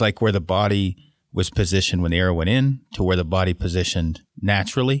it was like where the body was positioned when the arrow went in to where the body positioned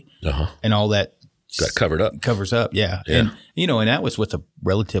naturally. And all that got covered up. Covers up, yeah. And, and that was with a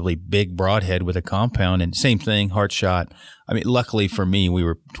relatively big broadhead with a compound, and same thing, hard shot. I mean, luckily for me, we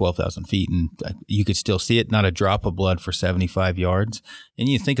were 12,000 feet, and you could still see it, not a drop of blood for 75 yards. And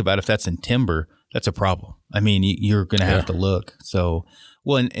you think about if that's in timber, that's a problem. I mean, you're going to have to look. So,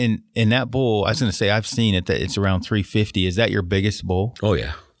 well, in that bull, I was going to say, I've seen it, that it's around 350. Is that your biggest bull? Oh,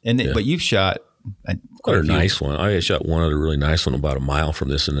 yeah. But you've shot quite a nice one. I shot one other really nice one about a mile from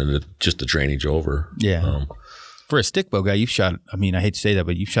this, and then just the drainage over. Yeah. For a stick bow guy, you've shot, I mean, I hate to say that,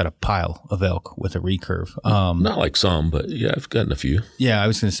 but you've shot a pile of elk with a recurve. Not like some, but yeah, I've gotten a few. Yeah, I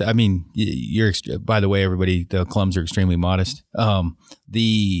was going to say, I mean, by the way, everybody, the clums are extremely modest. I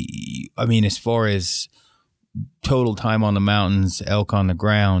mean, as far as total time on the mountains, elk on the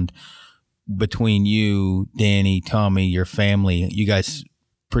ground, between you, Danny, Tommy, your family, you guys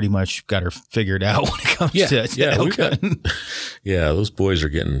pretty much got her figured out when it comes to elk hunting. Yeah, those boys are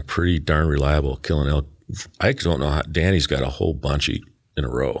getting pretty darn reliable killing elk. I don't know how Danny's got a whole bunch in a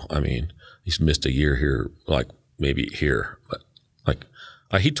row. I mean, he's missed a year here, like maybe here, but like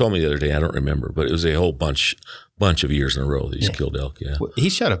he told me the other day, I don't remember, but it was a whole bunch of years in a row that he's killed elk. Yeah, he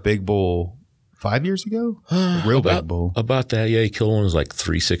shot a big bull 5 years ago. Big bull. About that, yeah. He killed one that was like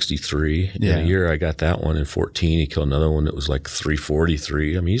 363. Yeah. In a year, I got that one in 14. He killed another one that was like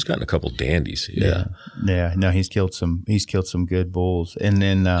 343. I mean, he's gotten a couple dandies. Yeah. No, he's killed some good bulls, and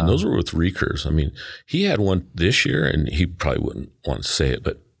then and those were with recurves. I mean, he had one this year, and he probably wouldn't want to say it,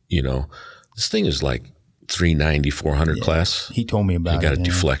 but you know, this thing is like 390, 400 class. He told me about it. He got a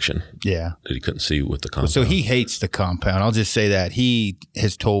deflection. Yeah. That he couldn't see with the compound. So he hates the compound. I'll just say that. He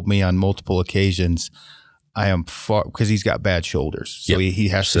has told me on multiple occasions, I am far, because he's got bad shoulders. So he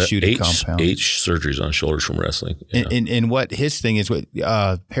has to shoot a compound. 8 surgeries on shoulders from wrestling. And what his thing is, with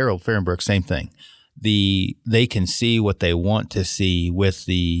Harold Fahrenbrook, same thing. They can see what they want to see with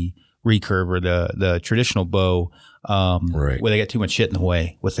the recurve or the traditional bow. Where they got too much shit in the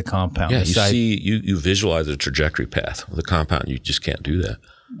way with the compound. Yeah, you visualize the trajectory path with the compound. You just can't do that.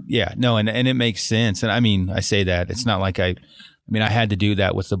 Yeah, no, and it makes sense. And I mean, I say that it's not like I had to do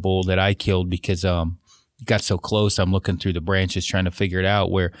that with the bull that I killed because it got so close. I'm looking through the branches trying to figure it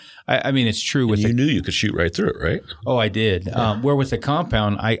out. Where I mean, it's true with you knew you could shoot right through it, right? Oh, I did. Yeah. Where with the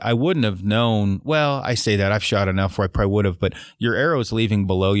compound, I wouldn't have known. Well, I say that I've shot enough where I probably would have, but your arrow's leaving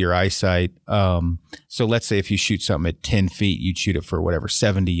below your eyesight. So let's say if you shoot something at 10 feet, you'd shoot it for whatever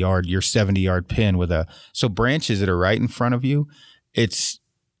 70 yard pin with so branches that are right in front of you. It's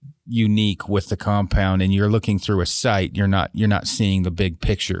unique with the compound, and you're looking through a sight. You're not seeing the big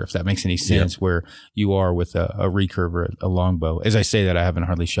picture, if that makes any sense. Yep. Where you are with a recurve or a longbow. As I say that, I haven't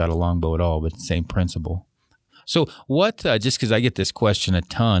hardly shot a longbow at all, but same principle. So what? Just because I get this question a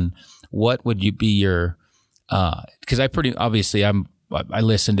ton, what would you be your? Because I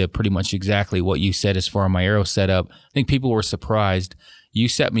listened to pretty much exactly what you said as far as my arrow setup. I think people were surprised. You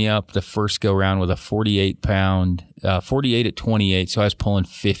set me up the first go round with a 48 pound, 48 at 28. So I was pulling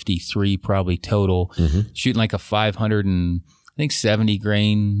 53 probably total, shooting like a 570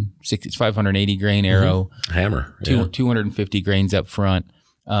 grain, 580 grain arrow. Hammer. 250 grains up front.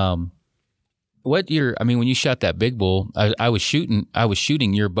 When you shot that big bull, I was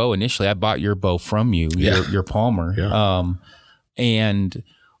shooting your bow initially. I bought your bow from you, your Palmer. Yeah. And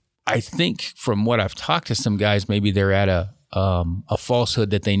I think from what I've talked to some guys, maybe they're at a falsehood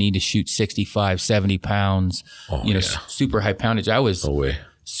that they need to shoot 65, 70 pounds, super high poundage. I was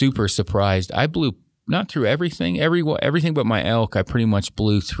super surprised. I blew not through everything but my elk. I pretty much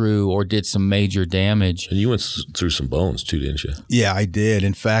blew through or did some major damage. And you went through some bones too, didn't you? Yeah, I did.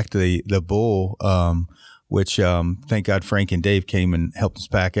 In fact, the bull, which thank God Frank and Dave came and helped us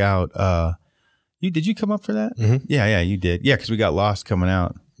pack out. Did you come up for that? Mm-hmm. Yeah, you did. Yeah, because we got lost coming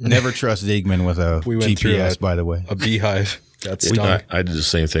out. Never trust Ziegman with a GPS, by the way. A beehive got stung. I did the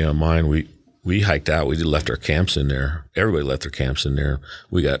same thing on mine. We hiked out. We left our camps in there. Everybody left their camps in there.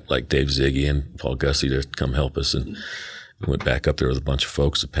 We got like Dave Ziggy and Paul Gussie to come help us, and we went back up there with a bunch of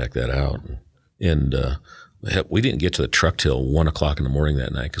folks to pack that out. And we didn't get to the truck till 1:00 in the morning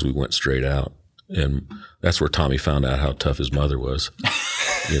that night because we went straight out. And that's where Tommy found out how tough his mother was,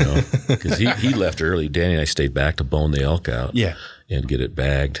 because he left early. Danny and I stayed back to bone the elk out. Yeah. And get it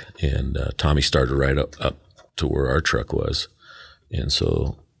bagged. And Tommy started right up to where our truck was. And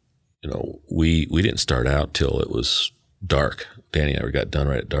so, we didn't start out till it was dark. Danny and I got done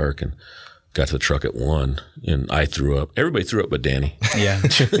right at dark and got to the truck at 1:00, and I threw up. Everybody threw up but Danny. Yeah.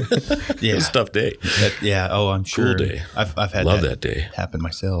 It was a tough day. I'm sure. Cool day. I've had that day happen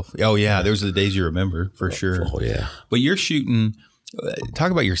myself. Oh, yeah. Those are the days you remember for sure. Oh, yeah. But you're shooting.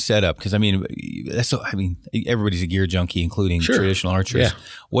 Talk about your setup, because everybody's a gear junkie, including traditional archers. Yeah.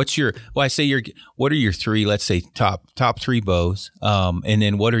 What are your three, let's say top three bows, and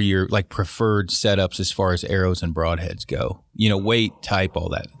then what are your preferred setups as far as arrows and broadheads go? Weight, type, all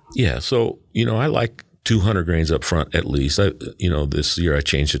that. Yeah, so I like 200 grains up front at least. This year I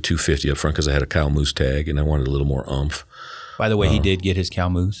changed to 250 up front because I had a cow moose tag and I wanted a little more oomph. By the way, he did get his cow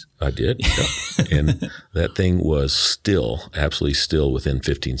moose. I did. Yeah. And that thing was absolutely still within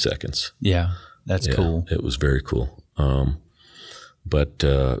 15 seconds. Yeah, that's cool. It was very cool. I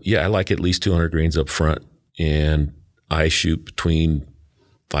like at least 200 grains up front. and I shoot between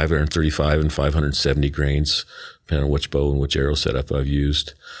 535 and 570 grains, depending on which bow and which arrow setup I've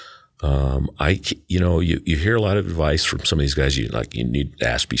used. You hear a lot of advice from some of these guys. You need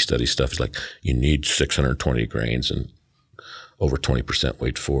ASPE study stuff. It's like you need 620 grains and over 20%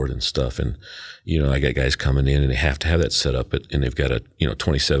 weight forward and stuff. And, I got guys coming in and they have to have that set up, and they've got a,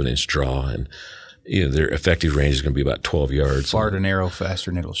 27-inch draw, and, their effective range is going to be about 12 yards. Fart an arrow faster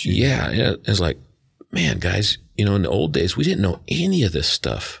than it'll shoot. Yeah. It's like, man, guys, in the old days, we didn't know any of this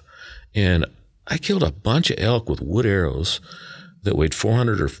stuff. And I killed a bunch of elk with wood arrows that weighed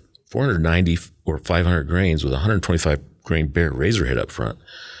 400 or 490 or 500 grains with a 125 grain bear razor head up front.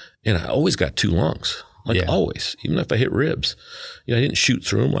 And I always got 2 lungs. Always, even if I hit ribs. I didn't shoot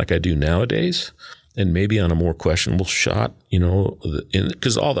through them like I do nowadays, and maybe on a more questionable shot,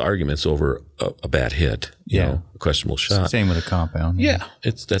 because all the arguments over a bad hit, a questionable shot. Same with a compound. Yeah,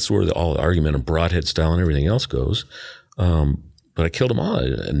 that's where all the argument of broadhead style and everything else goes. But I killed them all.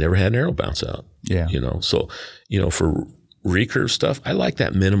 I never had an arrow bounce out. Yeah. So, for recurve stuff, I like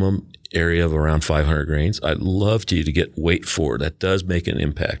that minimum area of around 500 grains. I'd love to get weight forward. That does make an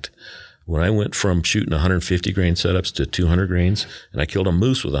impact. When I went from shooting 150 grain setups to 200 grains, and I killed a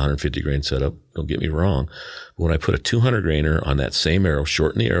moose with a 150 grain setup, don't get me wrong. But when I put a 200 grainer on that same arrow,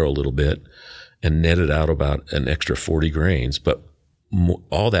 shortened the arrow a little bit, and netted out about an extra 40 grains, but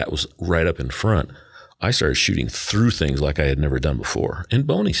all that was right up in front, I started shooting through things like I had never done before, and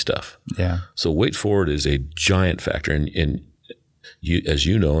bony stuff. Yeah. So weight forward is a giant factor, and you, as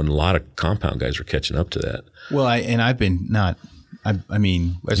you know, and a lot of compound guys are catching up to that. Well, I've been not. I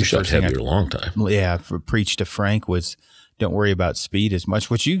mean, as you shot heavier a long time. Yeah, preach to Frank was don't worry about speed as much,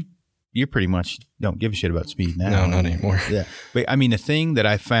 which you pretty much don't give a shit about speed now. No, not anymore. Yeah. But I mean, the thing that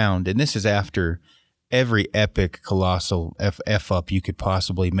I found, and this is after every epic, colossal F up you could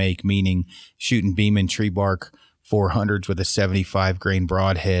possibly make, meaning shooting Beeman tree bark 400s with a 75 grain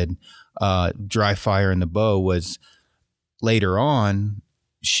broadhead, dry fire in the bow, was later on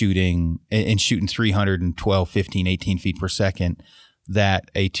shooting 312, 15, 18 feet per second, that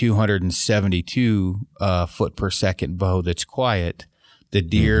a 272 foot per second bow that's quiet, the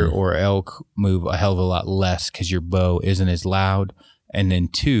deer or elk move a hell of a lot less because your bow isn't as loud. And then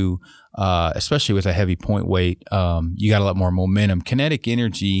 2, especially with a heavy point weight, you got a lot more momentum. Kinetic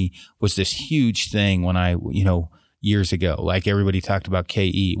energy was this huge thing when I, years ago, like everybody talked about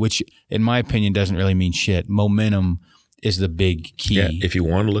KE, which in my opinion doesn't really mean shit. Momentum is the big key. Yeah, if you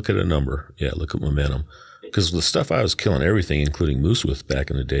want to look at a number, look at momentum. Because the stuff I was killing everything, including moose with back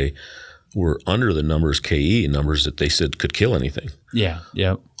in the day, were under the numbers KE, numbers that they said could kill anything. Yeah,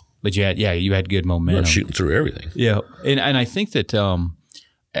 yeah. But you had good momentum. Shooting through everything. Yeah, and I think that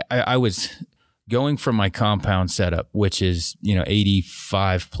I was going from my compound setup, which is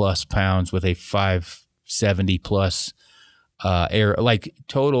 85 plus pounds with a 570 plus air, like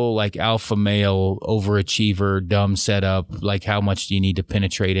total, like alpha male, overachiever, dumb setup, like how much do you need to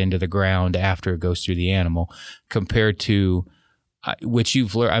penetrate into the ground after it goes through the animal, compared to which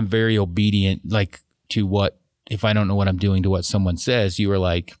you've learned. I'm very obedient, like to what, if I don't know what I'm doing, to what someone says. You were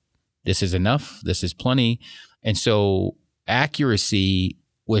like, this is enough, this is plenty. And so accuracy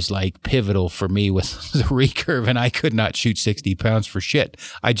was like pivotal for me with the recurve, and I could not shoot 60 pounds for shit.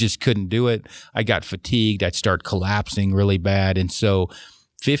 I just couldn't do it. I got fatigued. I'd start collapsing really bad. And so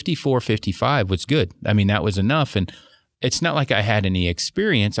 54, 55 was good. I mean, that was enough. And it's not like I had any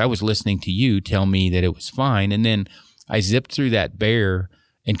experience. I was listening to you tell me that it was fine. And then I zipped through that bear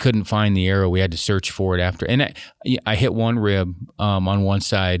and couldn't find the arrow. We had to search for it after. And I hit one rib on one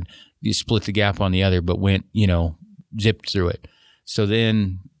side, you split the gap on the other, but went, zipped through it. So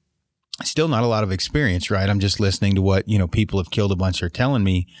then still not a lot of experience, right? I'm just listening to what, people have killed a bunch are telling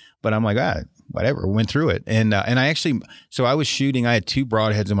me, but I'm like, whatever, went through it. And I actually, so I was shooting, I had 2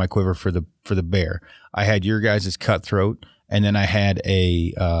 broadheads in my quiver for the bear. I had your guys' cutthroat, and then I had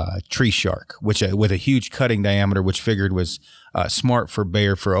a tree shark, which with a huge cutting diameter, which figured was smart for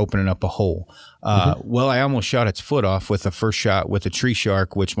bear for opening up a hole. Well, I almost shot its foot off with the first shot with the tree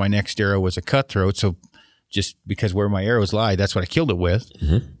shark, which my next arrow was a cutthroat. So just because where my arrows lie, that's what I killed it with.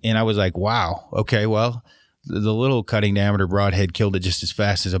 And I was like, wow, okay, well, the little cutting diameter broadhead killed it just as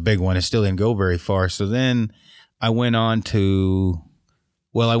fast as a big one. It still didn't go very far. So then I went on to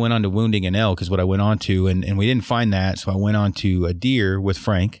wounding an elk is what I went on to, and we didn't find that. So I went on to a deer with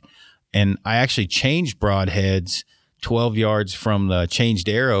Frank, and I actually changed broadheads 12 yards from the changed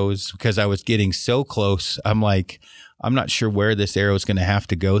arrows because I was getting so close. I'm like, I'm not sure where this arrow is going to have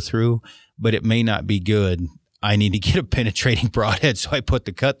to go through, but it may not be good. I need to get a penetrating broadhead. So I put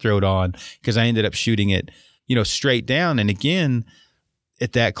the cutthroat on because I ended up shooting it, straight down. And again,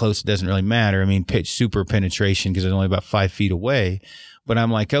 at that close, it doesn't really matter. I mean, pitch super penetration because it's only about 5 feet away. But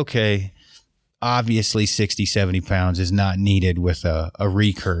I'm like, okay, obviously 60, 70 pounds is not needed with a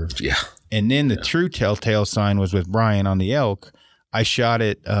recurve. Yeah. And then the true telltale sign was with Brian on the elk. I shot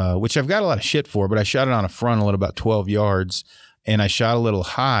it, which I've got a lot of shit for, but I shot it on a frontal at about 12 yards, and I shot a little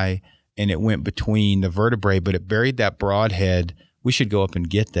high, and it went between the vertebrae, but it buried that broadhead. We should go up and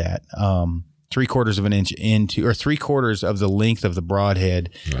get that. 3/4 of an inch into, or 3/4 of the length of the broadhead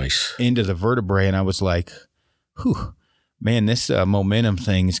into the vertebrae. And I was like, whew, man, this momentum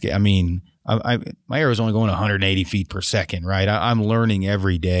thing is, I mean, my arrow is only going 180 feet per second, right? I'm learning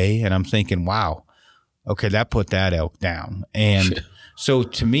every day, and I'm thinking, wow, okay, that put that elk down. And so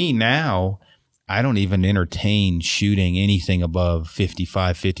to me now, I don't even entertain shooting anything above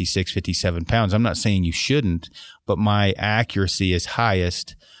 55, 56, 57 pounds. I'm not saying you shouldn't, but my accuracy is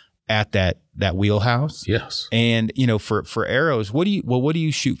highest at that wheelhouse. Yes. And, you know, for arrows, what do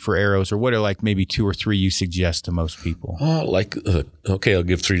you shoot for arrows, or what are like maybe 2 or 3 you suggest to most people? Okay, I'll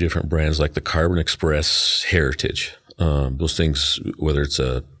give 3 different brands, like the Carbon Express Heritage. Those things, whether it's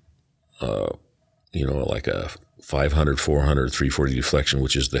like a 500, 400, 340 deflection,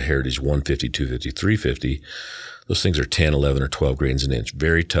 which is the Heritage 150, 250, 350. Those things are 10, 11, or 12 grains an inch.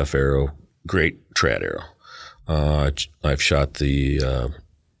 Very tough arrow, great trad arrow. I've shot the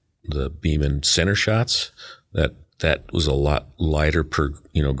Beeman center shots. That was a lot lighter per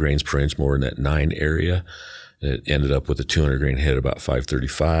grains per inch, more in that 9 area. It ended up with a 200 grain head, about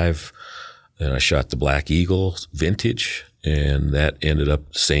 535. And I shot the Black Eagle vintage, and that ended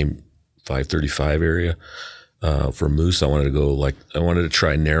up the same 535 area. For moose, I wanted to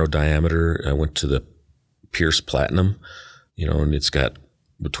try narrow diameter. I went to the Pierce Platinum, and it's got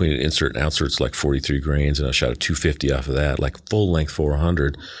between an insert and outsert, it's like 43 grains, and I shot a 250 off of that, like full length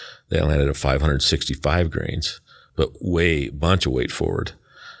 400. That landed at 565 grains, but bunch of weight forward.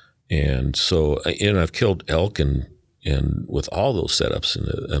 And so, I've killed elk and with all those setups,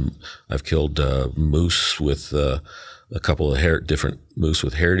 and I've killed moose with a couple of different moose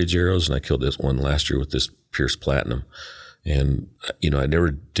with Heritage arrows, and I killed this one last year with this Pierce Platinum. And, I never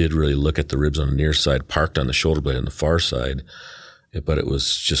did really look at the ribs on the near side, parked on the shoulder blade on the far side, but it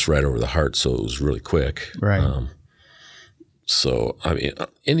was just right over the heart, so it was really quick. Right. So, I mean,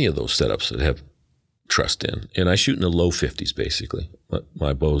 any of those setups that have trust in, and I shoot in the low 50s basically.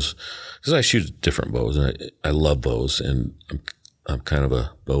 My bows, because I shoot different bows, and I love bows, and I'm kind of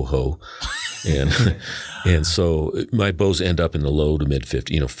a boho, and so my bows end up in the low to mid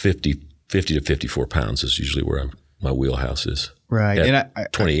 50, 50 to 54 pounds is usually where my wheelhouse is. Right. And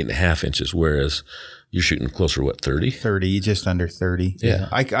 28.5 inches, whereas you're shooting closer to what, 30? 30, just under 30. Yeah.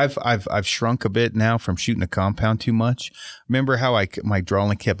 I've shrunk a bit now from shooting a compound too much. Remember how my draw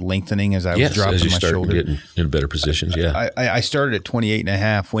only kept lengthening as I was dropping as you my start shoulder? Getting in better positions, yeah. I started at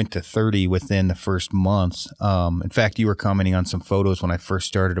 28.5, went to 30 within the first month. In fact, you were commenting on some photos when I first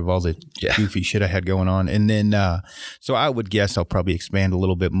started of all the goofy shit I had going on. And then, so I would guess I'll probably expand a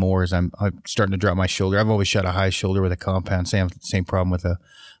little bit more as I'm starting to drop my shoulder. I've always shot a high shoulder with a compound. Same problem with the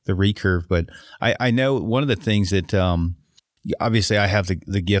recurve, but I know one of the things that obviously I have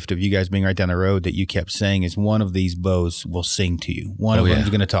the gift of you guys being right down the road that you kept saying is one of these bows will sing to you. One of them is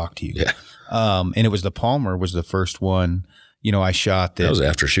going to talk to you. Yeah. And it was the Palmer was the first one, I shot that. That was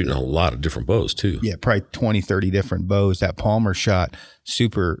after shooting a lot of different bows too. Yeah, probably 20, 30 different bows. That Palmer shot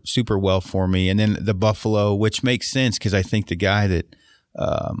super, super well for me. And then the Buffalo, which makes sense because I think the guy that,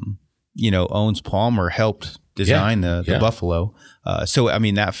 owns Palmer helped design the Buffalo. So, I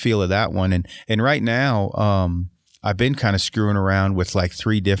mean, that feel of that one. And right now, I've been kind of screwing around with like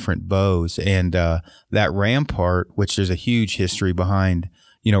 3 different bows, and that Rampart, which there's a huge history behind,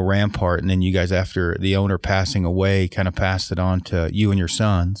 Rampart. And then you guys, after the owner passing away, kind of passed it on to you and your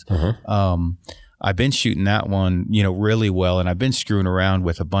sons. Uh-huh. I've been shooting that one, really well. And I've been screwing around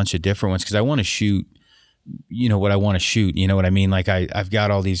with a bunch of different ones because I want to shoot, what I want to shoot. You know what I mean? Like I've got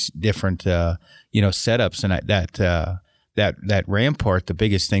all these different, setups, and that Rampart, the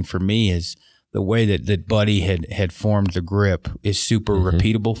biggest thing for me is the way that Buddy had formed the grip is super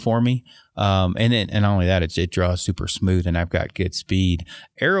repeatable for me. And not only that, it draws super smooth, and I've got good speed.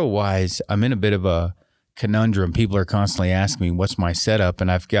 Arrow wise, I'm in a bit of a conundrum. People are constantly asking me, what's my setup?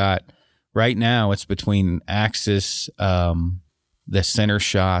 And I've got, right now it's between Axis, the center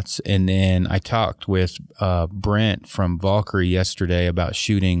shots, and then I talked with Brent from Valkyrie yesterday about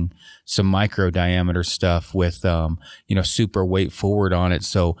shooting some micro diameter stuff with super weight forward on it.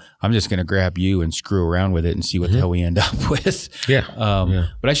 So I'm just going to grab you and screw around with it and see what the hell we end up with. Yeah.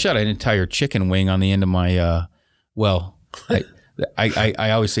 But I shot an entire chicken wing on the end of my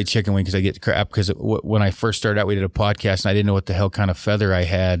I always say chicken wing because I get crap because when I first started out, we did a podcast and I didn't know what the hell kind of feather I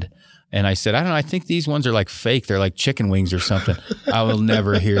had. And I said, I don't know, I think these ones are like fake. They're like chicken wings or something. I will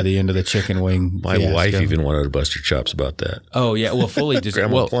never hear the end of the chicken wing. My wife even wanted to bust your chops about that. Oh, yeah. Well, fully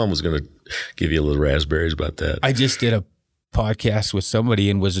Grandma Plum was going to give you a little raspberries about that. I just did a podcast with somebody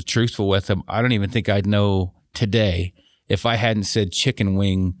and was truthful with them. I don't even think I'd know today if I hadn't said chicken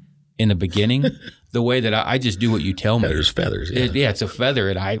wing in the beginning. The way that I just do what you tell me. There's feathers. Yeah. It's a feather.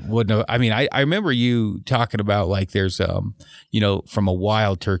 And I wouldn't have, I mean, I remember you talking about like there's, from a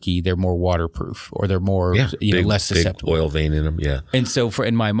wild turkey, they're more waterproof or they're more, less susceptible. Big oil vein in them. Yeah. And so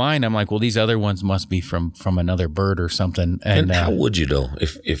in my mind, I'm like, well, these other ones must be from another bird or something. And how would you know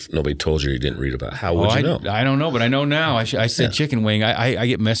if nobody told you didn't read about it? How would you know? I don't know, but I know now. I said chicken wing. I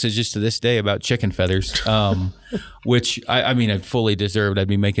get messages to this day about chicken feathers, which I mean, I fully deserved. I'd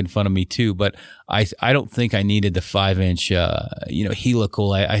be making fun of me too, but I don't think I needed the 5-inch,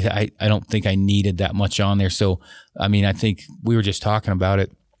 helical. I don't think I needed that much on there. So, I mean, I think we were just talking about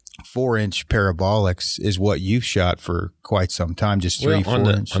it. 4-inch parabolics is what you've shot for quite some time, just 4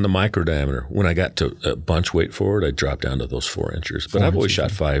 inch. On the micro diameter. When I got to bunch weight forward, I dropped down to those 4 inches. But I've always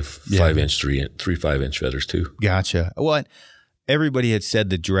shot 5-inch, 3 5-inch feathers too. Gotcha. Well, everybody had said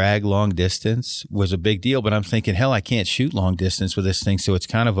the drag long distance was a big deal, but I'm thinking, hell, I can't shoot long distance with this thing, so it's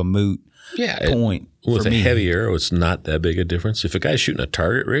kind of a moot point. With a heavy arrow, it's not that big a difference. If a guy's shooting a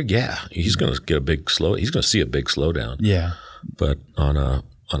target rig, he's going to get he's going to see a big slowdown. Yeah. But on a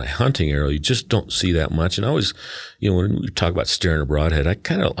hunting arrow, you just don't see that much. And I always, when we talk about steering a broadhead, I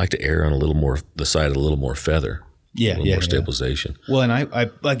kind of like to err on the side of a little more feather. Yeah, more stabilization. Well, and I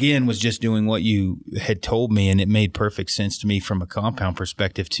again was just doing what you had told me, and it made perfect sense to me from a compound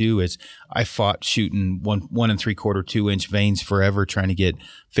perspective too. Is I fought shooting 1 3/4, 2 inch veins forever, trying to get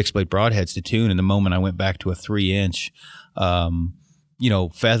fixed blade broadheads to tune. And the moment I went back to a 3-inch,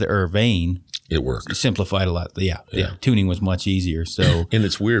 feather or vein, it worked. Simplified a lot. Yeah. Tuning was much easier. So, and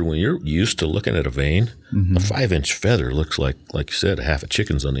it's weird when you're used to looking at a vein, a 5-inch feather looks like you said, a half a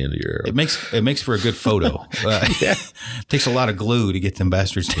chicken's on the end of your arrow. It makes for a good photo. It takes a lot of glue to get them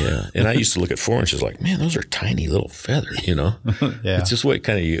bastards. Yeah. And I used to look at 4 inches like, man, those are tiny little feathers, Yeah. It's just what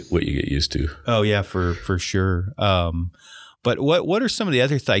you get used to. Oh yeah, for sure. But what are some of the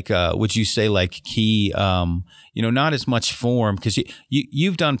other would you say like key not as much form, because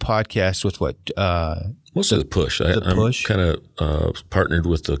you've done podcasts with what most of the Push. I'm kind of partnered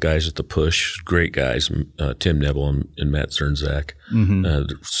with the guys at the Push, great guys, Tim Nebel and Matt Zernzak.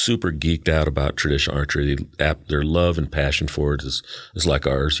 They're super geeked out about traditional archery. Their love and passion for it is like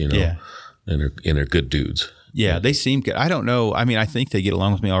ours, and they're good dudes. Yeah, they seem good. I don't know. I mean, I think they get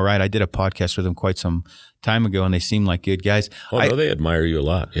along with me all right. I did a podcast with them quite some time ago, and they seem like good guys. Oh, no, they admire you a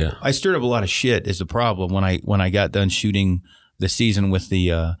lot. Yeah, I stirred up a lot of shit. Is the problem when I got done shooting the season with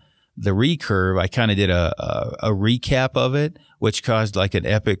the recurve? I kind of did a recap of it, which caused like an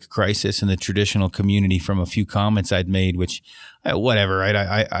epic crisis in the traditional community from a few comments I'd made. Which, whatever,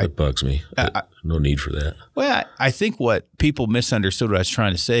 right? It bugs me. No need for that. Well, I think what people misunderstood what I was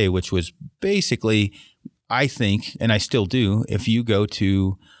trying to say, which was basically, I think, and I still do, if you go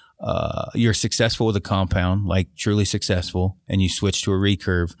to you're successful with a compound, like truly successful, and you switch to a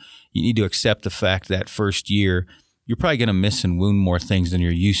recurve, you need to accept the fact that first year you're probably going to miss and wound more things than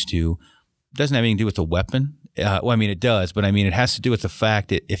you're used to. It doesn't have anything to do with the weapon. Well, I mean, it does, but I mean, it has to do with the fact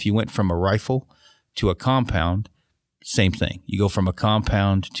that if you went from a rifle to a compound, same thing. You go from a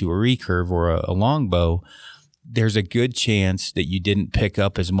compound to a recurve or a longbow, there's a good chance that you didn't pick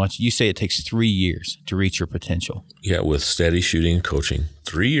up as much. You say it takes 3 years to reach your potential. Yeah, with steady shooting and coaching,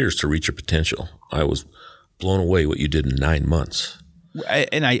 3 years to reach your potential. I was blown away what you did in 9 months.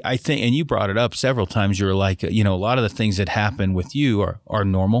 And I think, and you brought it up several times, you're like, a lot of the things that happen with you are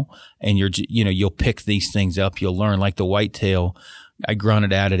normal, and you'll pick these things up. You'll learn, like the whitetail. I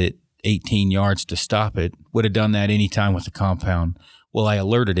grunted at it at 18 yards to stop it. Would have done that any time with the compound. Well, I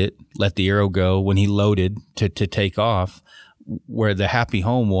alerted it, let the arrow go when he loaded to take off. Where the happy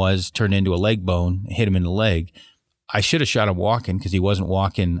home was turned into a leg bone, hit him in the leg. I should have shot him walking because he wasn't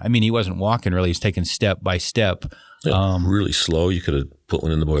walking. I mean, he wasn't walking really. He was taking step by step. Really slow. You could have put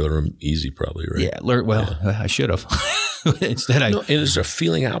one in the boiler room easy probably, right? Yeah. I should have. Instead, and it's a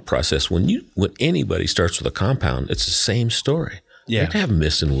feeling out process. When anybody starts with a compound, it's the same story. Yeah. They have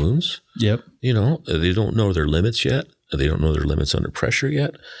miss and wounds. Yep. They don't know their limits yet. They don't know their limits under pressure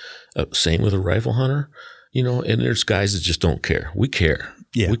yet. Same with a rifle hunter, and there's guys that just don't care. We care.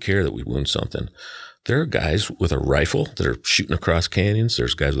 Yeah. We care that we wound something. There are guys with a rifle that are shooting across canyons.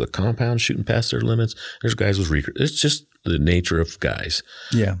 There's guys with a compound shooting past their limits. There's guys with recurve. It's just the nature of guys.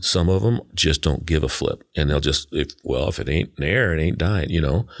 Yeah. Some of them just don't give a flip, and they'll just, if it ain't there, it ain't dying,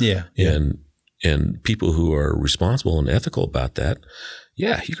 Yeah. And people who are responsible and ethical about that,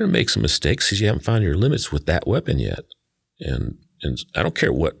 you're going to make some mistakes because you haven't found your limits with that weapon yet. And I don't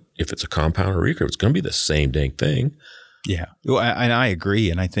care if it's a compound or recurve, it's going to be the same dang thing. Yeah. Well, and I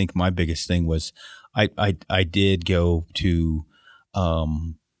agree. And I think my biggest thing was I did go to,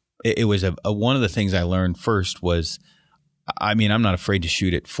 it was one of the things I learned first was, I mean, I'm not afraid to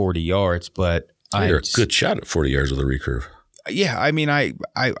shoot at 40 yards, but you're a good shot at 40 yards with a recurve. Yeah. I mean, I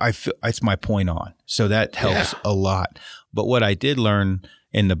feel it's my point on. So that helps a lot. But what I did learn,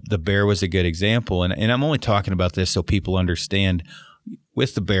 and the bear was a good example, and I'm only talking about this so people understand.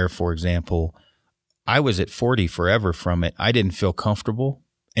 With the bear, for example, I was at 40 forever from it. I didn't feel comfortable,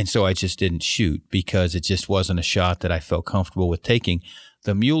 and so I just didn't shoot because it just wasn't a shot that I felt comfortable with taking.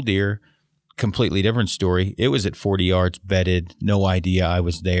 The mule deer, completely different story. It was at 40 yards, bedded, no idea I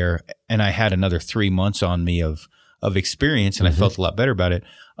was there, and I had another 3 months on me of experience, and I felt a lot better about it.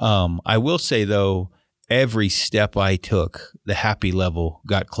 I will say, though, every step I took, the happy level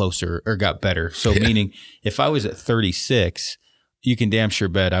got closer or got better. So meaning if I was at 36, you can damn sure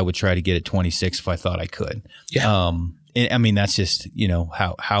bet I would try to get at 26 if I thought I could. Yeah. And I mean, that's just,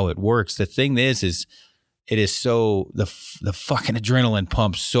 how it works. The thing is it is so, the fucking adrenaline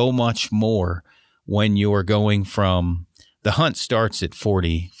pumps so much more when you're going from, the hunt starts at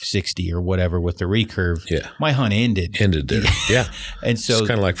 40, 60 or whatever with the recurve. Yeah. My hunt ended there. Yeah. And so it's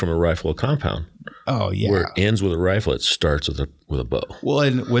kind of like from a rifle, a compound. Oh yeah. Where it ends with a rifle, it starts with a bow. Well,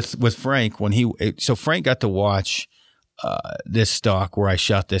 and with Frank, so Frank got to watch this stock where I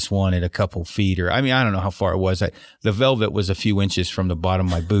shot this one at a couple feet, or I mean, I don't know how far it was. The velvet was a few inches from the bottom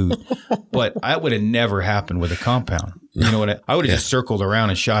of my boot, but that would have never happened with a compound. You know what? I would have just circled around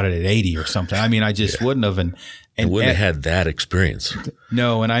and shot it at 80 or something. I mean, I just wouldn't have. And wouldn't have had that experience.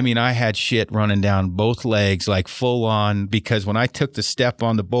 No, and I mean, I had shit running down both legs, like full on, because when I took the step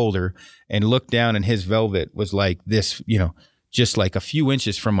on the boulder and looked down and his velvet was like this, just like a few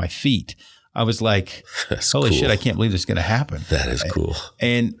inches from my feet, I was like, holy shit, I can't believe this is going to happen. That is cool.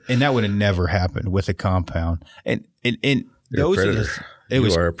 And that would have never happened with a compound. And those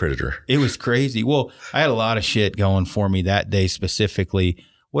are a predator. It was crazy. Well, I had a lot of shit going for me that day specifically.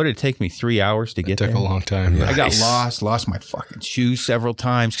 What did it take me? 3 hours to get there? It took a long time. Nice. I got lost my fucking shoes several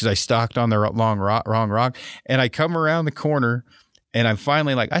times because I stalked on the wrong rock. And I come around the corner and I'm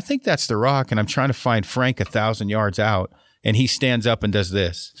finally like, I think that's the rock. And I'm trying to find Frank 1,000 yards out. And he stands up and does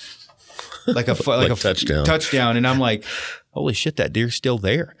this. Like a touchdown. And I'm like, holy shit, that deer's still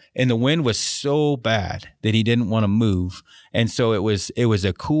there. And the wind was so bad that he didn't want to move. And so it was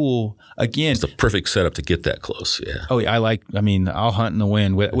a cool, again. It's the perfect setup to get that close. Yeah. Oh, yeah. I'll hunt in the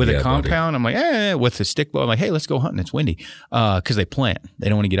wind with a compound. Buddy. I'm like, with a stick bow, I'm like, hey, let's go hunting. It's windy. Cause they plant. They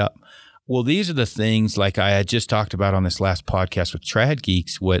don't want to get up. Well, these are the things like I had just talked about on this last podcast with Trad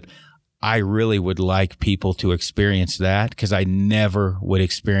Geeks. What I really would like people to experience that, because I never would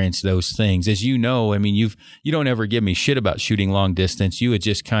experience those things. As you know, I mean, you don't ever give me shit about shooting long distance. You would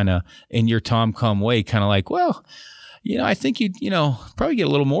just kind of, in your Tom Cum way, kind of like, well, I think you'd, probably get a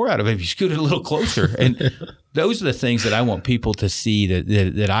little more out of it if you scoot it a little closer. And those are the things that I want people to see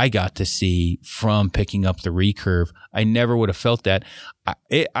that I got to see from picking up the recurve. I never would have felt that.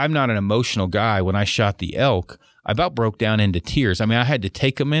 I'm not an emotional guy. When I shot the elk, I about broke down into tears. I mean, I had to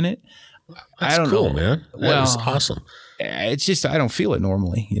take a minute. That's cool, man. That was awesome. It's just, I don't feel it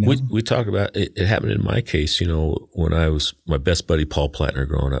normally. We talk about it. It happened in my case, when I was my best buddy, Paul Plattner,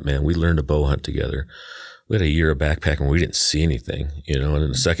 growing up, man, we learned to bow hunt together. We had a year of backpacking where we didn't see anything, and then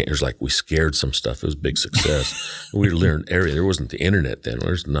the second year's like we scared some stuff. It was a big success. We learned everything. There wasn't the internet then.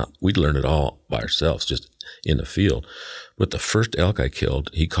 We'd learned it all by ourselves, just in the field. But the first elk I killed,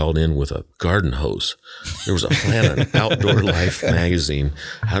 he called in with a garden hose. There was a plan on Outdoor Life magazine,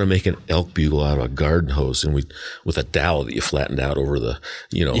 how to make an elk bugle out of a garden hose, and with a dowel that you flattened out over the,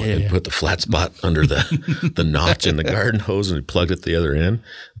 and put the flat spot under the notch in the garden hose, and we plugged it at the other end.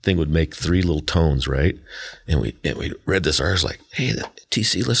 The thing would make 3 little tones, right? And we read this article like, hey,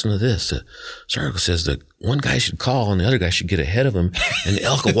 TC, listen to this. This article says that one guy should call and the other guy should get ahead of him, and the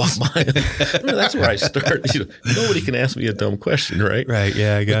elk will walk by him. That's where I start. Nobody can ask me a dumb question, right? Right.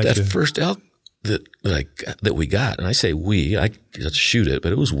 Yeah, I got you. That first elk that we got, and I say we, I got to shoot it,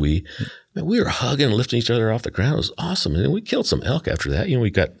 but it was we. Man, we were hugging and lifting each other off the ground. It was awesome. And then we killed some elk after that.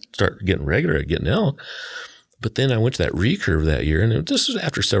 We started getting regular at getting elk. But then I went to that recurve that year, and this was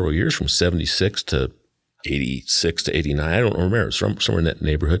after several years, from 76 to 86 to 89. I don't remember. It's somewhere in that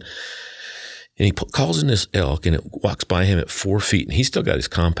neighborhood. And he calls in this elk, and it walks by him at 4 feet, and he's still got his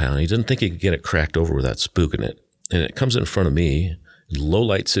compound. He doesn't think he can get it cracked over without spooking it. and it comes in front of me, low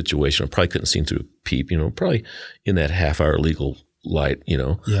light situation. I probably couldn't see through a peep, probably in that half-hour legal light,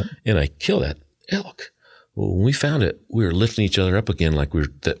 Yep. and I kill that elk. Well, when we found it, we were lifting each other up again,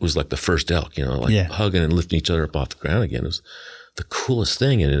 that was like the first elk, hugging and lifting each other up off the ground again. It was the coolest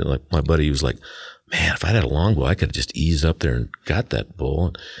thing. And like my buddy was like, man, if I'd had a longbow, I could have just eased up there and got that bull.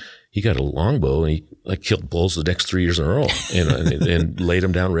 And he got a longbow, and he killed bulls the next 3 years in a row, and laid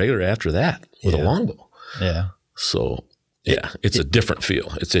them down regular after that with a longbow. Yeah. So it's a different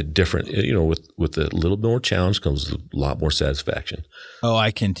feel. It's a different, with a little more challenge comes a lot more satisfaction. Oh,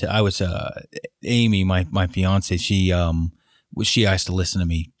 I can. I was Amy, my fiance. She used to listen to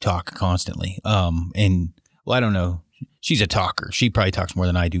me talk constantly. And well, I don't know. She's a talker. She probably talks more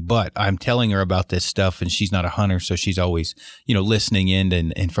than I do. But I'm telling her about this stuff, and she's not a hunter, so she's always listening in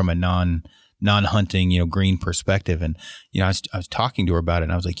and from a non-hunting green perspective. And I was talking to her about it,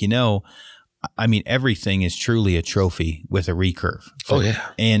 and I was like, I mean, everything is truly a trophy with a recurve. Oh yeah.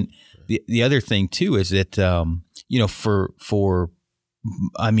 And the other thing too is that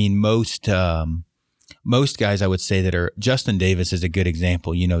most guys I would say that are, Justin Davis is a good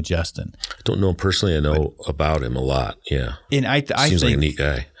example. Justin. I don't know him personally. I know about him a lot. Yeah. And I seems think like a neat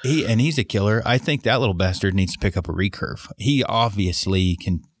guy. He's a killer. I think that little bastard needs to pick up a recurve. He obviously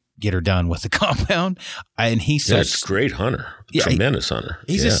can get her done with the compound, and he's such a great hunter, tremendous hunter.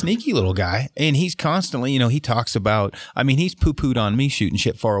 He's a sneaky little guy, and he's constantly, he talks about. I mean, he's poo-pooed on me shooting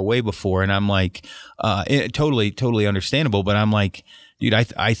shit far away before, and I'm like, totally understandable. But I'm like, dude,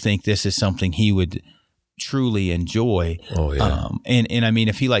 I think this is something he would truly enjoy. Oh yeah. And I mean,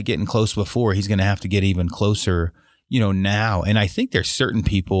 if he liked getting close before, he's going to have to get even closer, now. And I think there's certain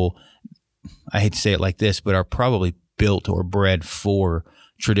people, I hate to say it like this, but are probably built or bred for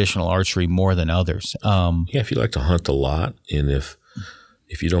traditional archery more than others. If you like to hunt a lot, and if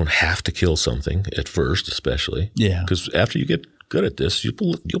you don't have to kill something at first, especially, because after you get good at this, you'll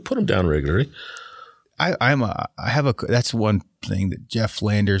put them down regularly. That's one thing that Jeff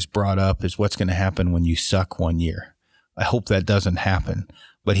Landers brought up is what's going to happen when you suck 1 year. I hope that doesn't happen,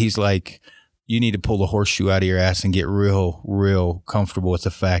 but he's like, you need to pull the horseshoe out of your ass and get real comfortable with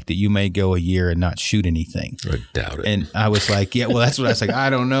the fact that you may go a year and not shoot anything. I doubt it. And I was like, yeah, well, that's what I was like. I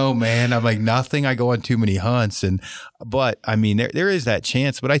don't know, man. I'm like, nothing. I go on too many hunts. But I mean, there is that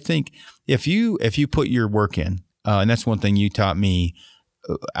chance. But I think if you put your work in, and that's one thing you taught me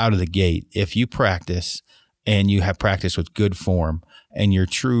out of the gate, if you practice and you have practice with good form and you're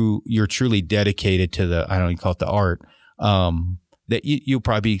truly dedicated to the, I don't even call it the art, that you'll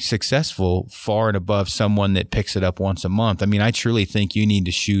probably be successful far and above someone that picks it up once a month. I mean, I truly think you need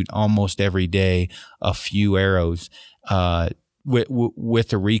to shoot almost every day a few arrows with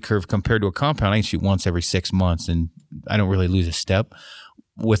a recurve compared to a compound. I can shoot once every 6 months, and I don't really lose a step.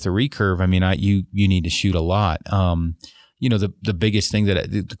 With a recurve, I mean, you need to shoot a lot. The biggest thing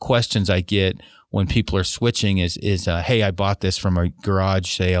the questions I get when people are switching is hey, I bought this from a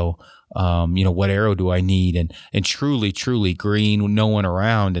garage sale. What arrow do I need? And truly green, no one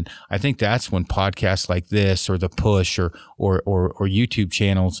around. And I think that's when podcasts like this or the Push or YouTube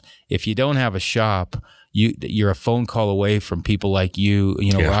channels, if you don't have a shop, you're a phone call away from people like you,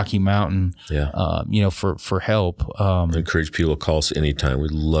 Rocky Mountain, for help. I encourage people to call us anytime.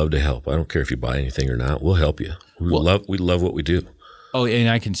 We'd love to help. I don't care if you buy anything or not. We'll help you. We love what we do. Oh, and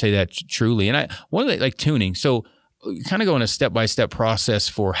I can say that truly. And one of the, like tuning. So kind of go in a step-by-step process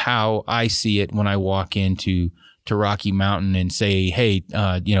for how I see it when I walk into Rocky Mountain and say, hey,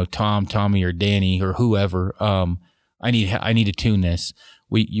 Tom, Tommy, or Danny, or whoever, I need to tune this.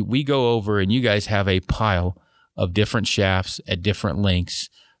 We go over and you guys have a pile of different shafts at different lengths,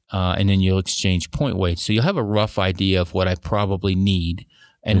 and then you'll exchange point weights. So you'll have a rough idea of what I probably need,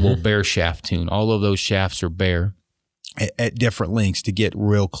 and we'll bare shaft tune. All of those shafts are bare at different lengths to get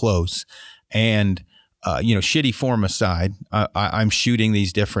real close. And shitty form aside, I'm shooting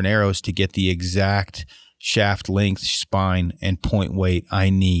these different arrows to get the exact shaft length, spine, and point weight I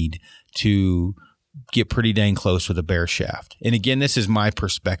need to get pretty dang close with a bare shaft. And again, this is my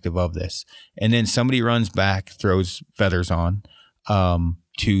perspective of this. And then somebody runs back, throws feathers on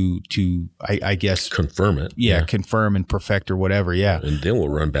to I guess confirm it. Yeah, confirm and perfect or whatever. Yeah. And then we'll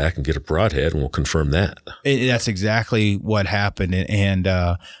run back and get a broadhead and we'll confirm that. That's exactly what happened. And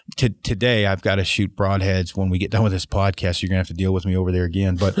today I've got to shoot broadheads when we get done with this podcast. You're going to have to deal with me over there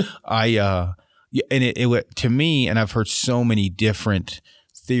again. But it to me, and I've heard so many different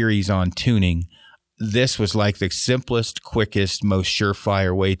theories on tuning, this was like the simplest, quickest, most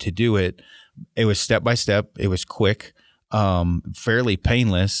surefire way to do it. It was step by step. It was quick. Fairly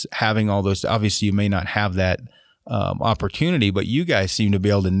painless, having all those. Obviously you may not have that opportunity, but you guys seem to be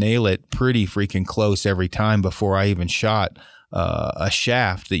able to nail it pretty freaking close every time before I even shot a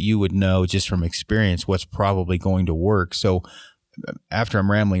shaft that you would know just from experience what's probably going to work. So after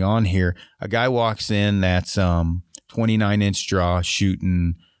I'm rambling on here, a guy walks in that's 29-inch draw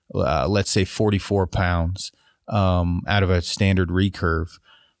shooting, let's say 44 pounds out of a standard recurve.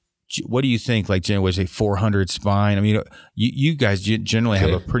 What do you think? Like, was a 400 spine? I mean, you guys generally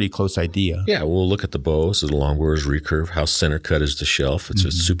have a pretty close idea. Yeah, we'll look at the bow. Is it a longbow or is recurve? How center cut is the shelf? If it's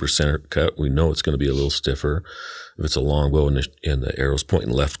a super center cut, we know it's going to be a little stiffer. If it's a longbow and the arrow's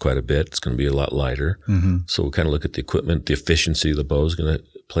pointing left quite a bit, it's going to be a lot lighter. So we kind of look at the equipment. The efficiency of the bow is going to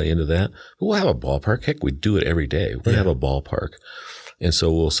play into that. But we'll have a ballpark. Heck, we do it every day. We're going to have a ballpark. And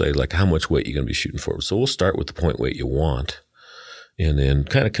so we'll say, like, how much weight you're going to be shooting for. So we'll start with the point weight you want. And then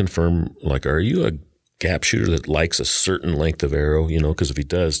kind of confirm, like, are you a gap shooter that likes a certain length of arrow? Because if he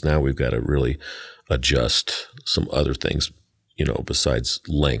does, now we've got to really adjust some other things, besides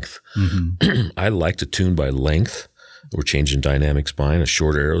length. I like to tune by length. We're changing dynamic spine. A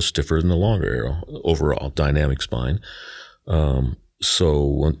short arrow is stiffer than a longer arrow, overall dynamic spine.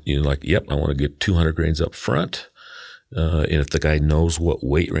 So, yep, I want to get 200 grains up front. And if the guy knows what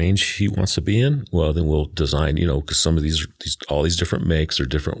weight range he wants to be in, well, then we'll design, because some of all these different makes are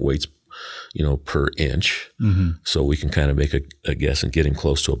different weights, per inch. So we can kind of make a guess and get him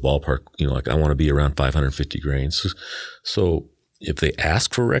close to a ballpark, like I want to be around 550 grains. So if they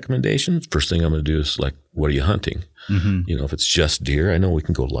ask for recommendations, first thing I'm going to do is like, what are you hunting? If it's just deer, I know we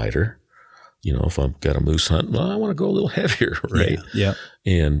can go lighter. If I've got a moose hunt, well, I want to go a little heavier, right? Yeah.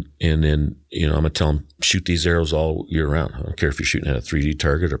 And then, I'm going to tell them, shoot these arrows all year round. I don't care if you're shooting at a 3D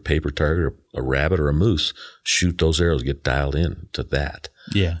target or paper target or a rabbit or a moose, shoot those arrows, get dialed in to that.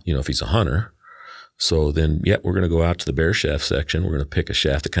 Yeah. If he's a hunter. So then, we're going to go out to the bear shaft section. We're going to pick a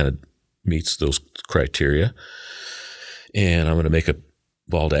shaft that kind of meets those criteria. And I'm going to make a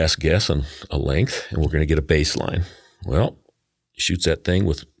bald ass guess on a length, and we're going to get a baseline. Well, shoots that thing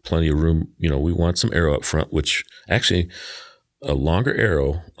with plenty of room. We want some arrow up front, which actually a longer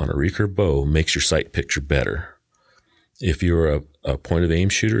arrow on a recurve bow makes your sight picture better. If you're a point of aim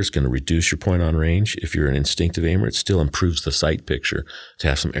shooter, it's going to reduce your point on range. If you're an instinctive aimer, it still improves the sight picture to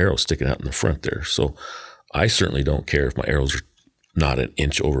have some arrows sticking out in the front there. So I certainly don't care if my arrows are not an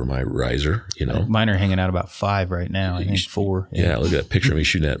inch over my riser, Mine are hanging out about 5 right now. I think 4. Yeah, look at that picture of me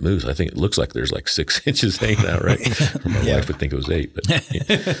shooting that moose. I think it looks like there's like 6 inches hanging out, right? My wife would think it was 8,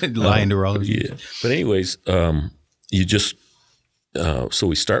 but lying to all of you. Yeah. But anyways, you just so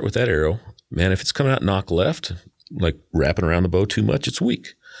we start with that arrow. Man, if it's coming out knock left, like wrapping around the bow too much, it's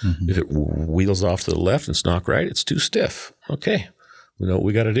weak. If it wheels off to the left and it's knock right, it's too stiff. Okay, we know what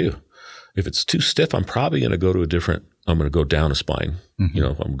we got to do. If it's too stiff, I'm probably going to go to I'm going to go down a spine. I'm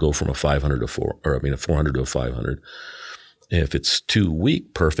going to go from a 500 to a 400 to a 500. And if it's too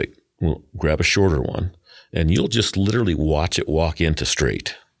weak, perfect. We'll grab a shorter one, and you'll just literally watch it walk into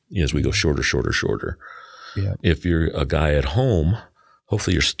straight as we go shorter, shorter, shorter. Yeah. If you're a guy at home,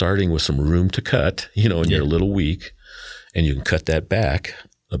 hopefully you're starting with some room to cut, and you're a little weak, and you can cut that back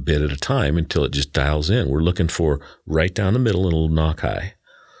a bit at a time until it just dials in. We're looking for right down the middle and a little knock high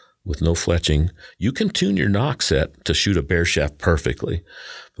with no fletching. You can tune your knock set to shoot a bear shaft perfectly.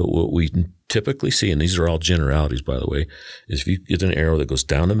 But what we typically see, and these are all generalities, by the way, is if you get an arrow that goes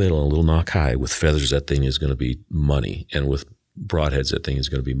down the middle and a little knock high, with feathers, that thing is going to be money. And with broadheads, that thing is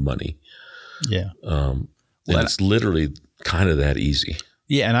going to be money. Yeah. And it's literally kind of that easy.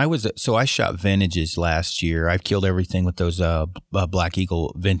 Yeah, and I shot vintages last year. I've killed everything with those Black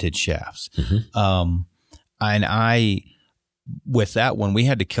Eagle vintage shafts. And with that one, we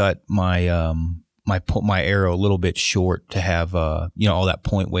had to cut my my arrow a little bit short to have all that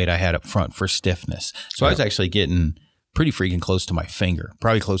point weight I had up front for stiffness. So I was actually getting pretty freaking close to my finger,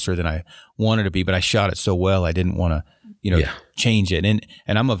 probably closer than I wanted to be. But I shot it so well, I didn't want to change it. And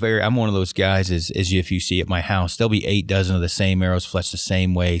I'm one of those guys if you see at my house, there'll be 8 dozen of the same arrows fletched the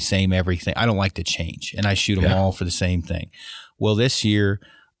same way, same everything. I don't like to change, and I shoot them all for the same thing. Well, this year,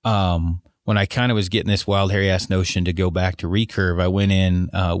 when I kind of was getting this wild hairy ass notion to go back to recurve, I went in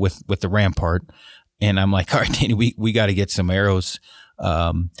with the Rampart, and I'm like, all right, Danny, we got to get some arrows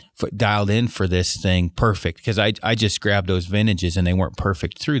dialed in for this thing perfect, because I just grabbed those vintages and they weren't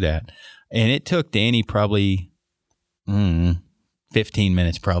perfect through that, and it took Danny probably 15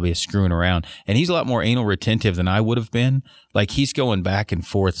 minutes probably of screwing around, and he's a lot more anal retentive than I would have been. Like, he's going back and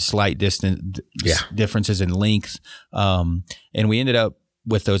forth, slight differences in length, and we ended up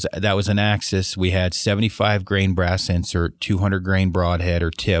with those. That was an Axis. We had 75 grain brass insert, 200 grain broadhead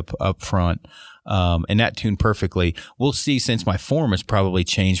or tip up front. And that tuned perfectly. We'll see, since my form has probably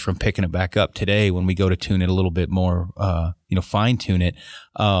changed from picking it back up today when we go to tune it a little bit more, fine tune it.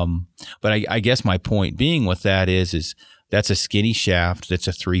 But I guess my point being with that is that's a skinny shaft. That's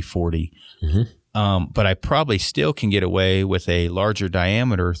a 340. But I probably still can get away with a larger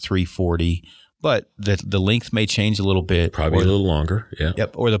diameter 340, but the length may change a little bit. Probably a little longer, yeah.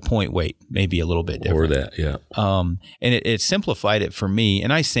 Yep, or the point weight may be a little bit different. Or that, yeah. And it simplified it for me.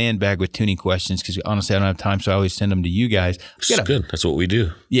 And I sandbag with tuning questions because honestly I don't have time, so I always send them to you guys. It's good. That's what we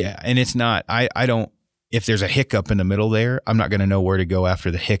do. Yeah, and it's not. I don't. If there's a hiccup in the middle there, I'm not going to know where to go after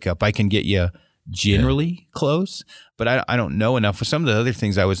the hiccup. I can get you generally close, but I don't know enough. For some of the other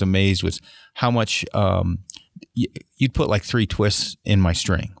things, I was amazed was how much you'd put like 3 twists in my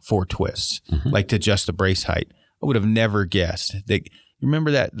string, 4 twists, like to adjust the brace height. I would have never guessed.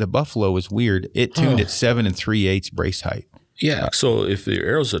 Remember that the Buffalo was weird. It tuned at 7 3/8 brace height. Yeah. So if the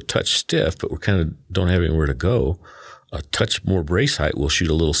arrow's a touch stiff, but we kind of don't have anywhere to go, a touch more brace height will shoot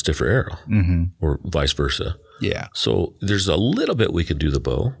a little stiffer arrow, or vice versa. Yeah. So there's a little bit we can do the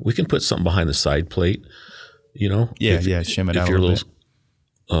bow. We can put something behind the side plate, Yeah, shim it out if you're a little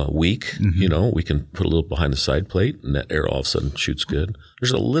bit. Weak, we can put a little behind the side plate, and that arrow all of a sudden shoots good.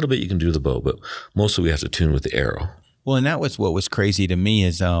 There's a little bit you can do to the bow, but mostly we have to tune with the arrow. Well, and that was what was crazy to me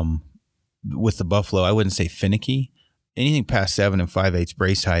is with the Buffalo, I wouldn't say finicky. Anything past 7 5/8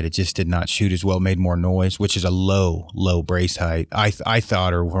 brace height, it just did not shoot as well, made more noise, which is a low brace height. I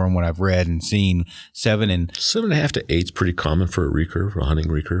thought, or from what I've read and seen, 7.5 to 8 is pretty common for a recurve, a hunting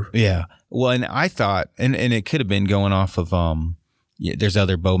recurve. Yeah. Well, and I thought, and it could have been going off of, there's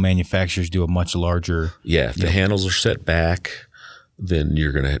other bow manufacturers do a much larger. Yeah. If the handles are set back, then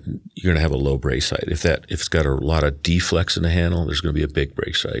you're gonna have a low brace height. If it's got a lot of deflex in the handle, there's going to be a big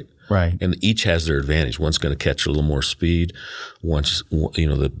brace height. Right. And each has their advantage. One's going to catch a little more speed. One's,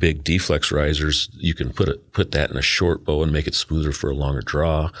 the big deflex risers, you can put that in a short bow and make it smoother for a longer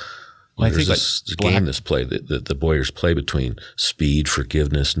draw. Well, I there's think this game that's played that the Boyers play between speed,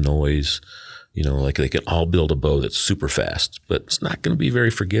 forgiveness, noise. Like they can all build a bow that's super fast, but it's not going to be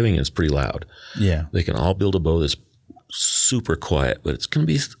very forgiving and it's pretty loud. Yeah. They can all build a bow that's super quiet, but it's going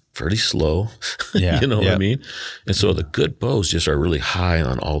to be pretty slow. Yeah. What I mean? And so the good bows just are really high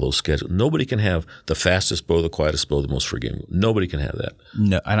on all those schedules. Nobody can have the fastest bow, the quietest bow, the most forgiving. Nobody can have that.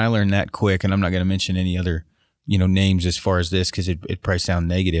 No, and I learned that quick, and I'm not going to mention any other, names as far as this because it probably sound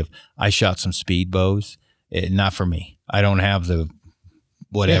negative. I shot some speed bows. Not for me. I don't have the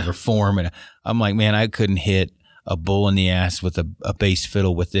form. And I'm like, man, I couldn't hit a bull in the ass with a bass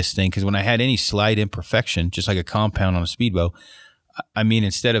fiddle with this thing. Because when I had any slight imperfection, just like a compound on a speed bow, I mean,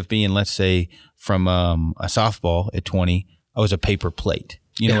 instead of being, let's say, from a softball at 20, I was a paper plate.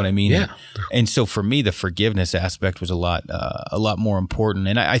 You know what I mean? Yeah. And so for me, the forgiveness aspect was a lot more important.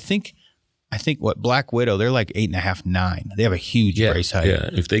 And I think what Black Widow, they're like 8.5, 9. They have a huge brace height. Yeah.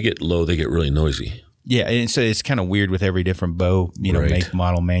 If they get low, they get really noisy. Yeah, and so it's kind of weird with every different bow, make,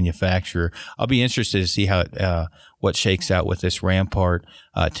 model, manufacturer. I'll be interested to see how what shakes out with this Rampart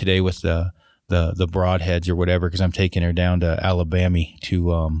today with the broadheads or whatever, because I'm taking her down to Alabama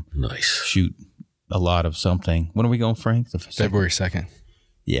to shoot a lot of something. When are we going, Frank? February 2nd.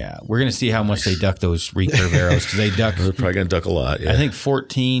 Yeah, we're going to see how much they duck those recurve arrows because they duck. They're probably going to duck a lot. Yeah. I think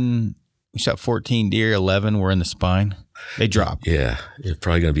 14. We shot 14 deer. 11 were in the spine. They drop. Yeah, you're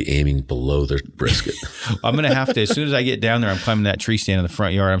probably going to be aiming below their brisket. I'm going to have to, as soon as I get down there, I'm climbing that tree stand in the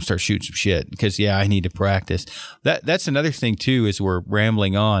front yard. I'm going to start shooting some shit because, I need to practice. That's another thing, too, is we're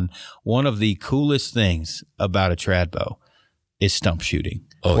rambling on. One of the coolest things about a trad bow is stump shooting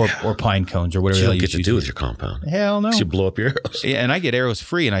or pine cones or whatever you the hell don't you get to do with your compound. Hell no. You blow up your arrows. Yeah, and I get arrows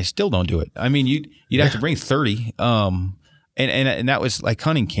free, and I still don't do it. I mean, you'd have to bring 30. And that was like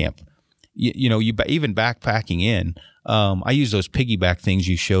hunting camp. You even backpacking in. I use those piggyback things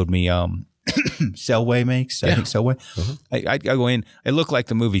you showed me. Selway makes. I think Selway. I go in. It looked like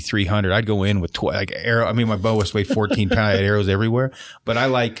the movie 300. I'd go in with arrow. I mean, my bow was weighed 14 pounds. I had arrows everywhere. But I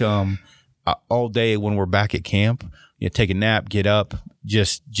like all day when we're back at camp. You take a nap, get up,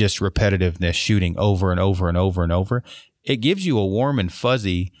 just repetitiveness, shooting over and over and over and over. It gives you a warm and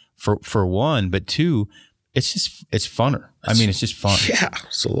fuzzy for one, but two, it's funner. I mean, it's just fun. Yeah,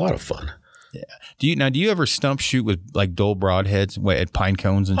 it's a lot of fun. Yeah. Do you ever stump shoot with like dull broadheads at pine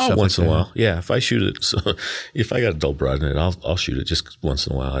cones and stuff? Once in a while, yeah. If I shoot it, so if I got a dull broadhead, I'll shoot it just once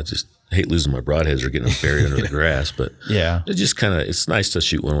in a while. I just hate losing my broadheads or getting them buried under the grass, but it just it's nice to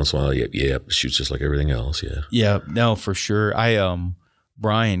shoot one once in a while. Yeah, it shoots just like everything else. Yeah, yeah, no, for sure.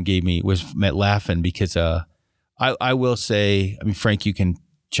 Brian was laughing because I will say, I mean, Frank, you can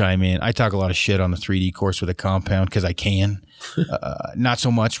chime in. I talk a lot of shit on the 3D course with a compound because I can, not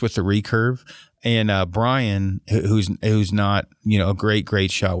so much with the recurve. And Brian, who's not a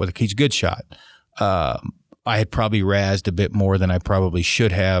great shot with it, he's a good shot. I had probably razzed a bit more than I probably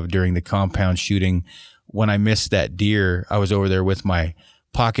should have during the compound shooting. When I missed that deer, I was over there with my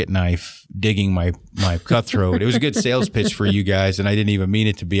pocket knife digging my cutthroat. It was a good sales pitch for you guys, and I didn't even mean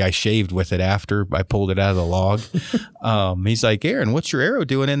it to be. I shaved with it after I pulled it out of the log. He's like, Aaron, what's your arrow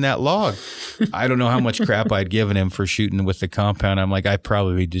doing in that log? I don't know how much crap I'd given him for shooting with the compound. I'm like, I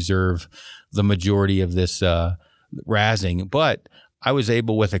probably deserve the majority of this razzing, but I was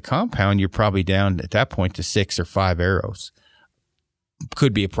able with a compound. You're probably down at that point to 6 or 5 arrows.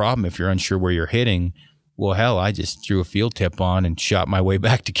 Could be a problem if you're unsure where you're hitting. Well, hell, I just threw a field tip on and shot my way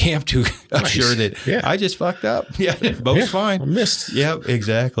back to camp to assure that I just fucked up. Yeah, bow's fine. I missed. Yep,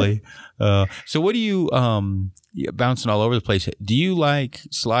 exactly. So what do you, bouncing all over the place, do you like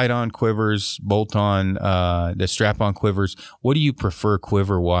slide-on quivers, bolt-on, the strap-on quivers? What do you prefer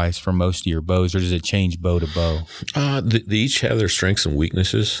quiver-wise for most of your bows, or does it change bow to bow? They each have their strengths and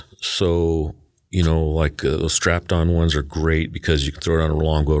weaknesses. So, like those strapped-on ones are great because you can throw it on a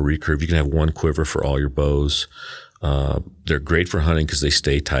longbow recurve. You can have one quiver for all your bows. They're great for hunting because they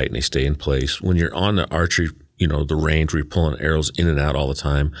stay tight and they stay in place. When you're on the archery, the range where you're pulling arrows in and out all the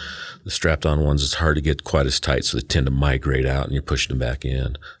time, the strapped-on ones, it's hard to get quite as tight, so they tend to migrate out and you're pushing them back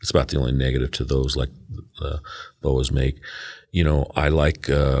in. It's about the only negative to those, like the boas make. I like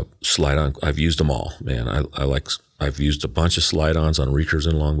slide-on. I've used them all, man. I've used a bunch of slide-ons on recurves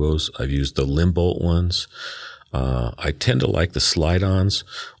and longbows. I've used the limb bolt ones. I tend to like the slide-ons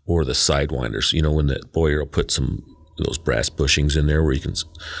or the sidewinders. When the boyer will put those brass bushings in there where you can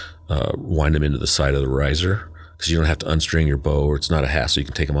wind them into the side of the riser, because you don't have to unstring your bow, or it's not a hassle. You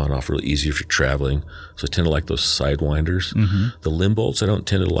can take them on and off really easy if you're traveling. So I tend to like those sidewinders. Mm-hmm. The limb bolts I don't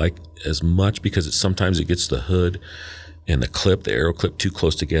tend to like as much because sometimes it gets the hood and the arrow clip too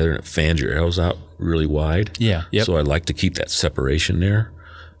close together, and it fans your arrows out really wide. Yeah. Yep. So I like to keep that separation there,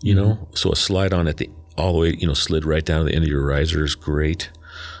 So a slide on all the way, slid right down to the end of your riser is great.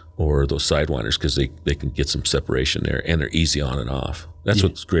 Or those sidewinders, because they can get some separation there, and they're easy on and off. That's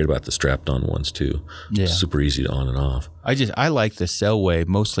what's great about the strapped on ones too. Yeah. It's super easy to on and off. I like the Selway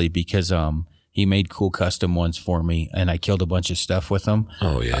mostly because he made cool custom ones for me, and I killed a bunch of stuff with them.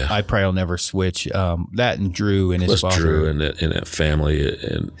 Oh yeah. I probably will never switch. That and Drew and his father. Drew and that family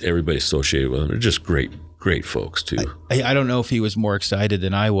and everybody associated with them. They're just great folks too. I don't know if he was more excited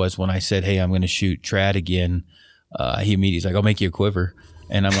than I was when I said, hey, I'm going to shoot trad again. He immediately's like, I'll make you a quiver.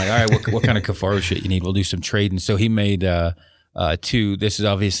 And I'm like, all right, what kind of Kifaru shit you need? We'll do some trading. So he made 2. This is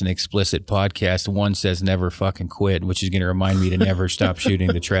obviously an explicit podcast. One says never fucking quit, which is going to remind me to never stop shooting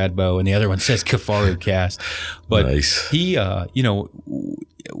the trad bow. And the other one says Kifaru cast. But nice. He,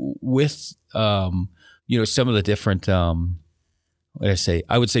 with, some of the different,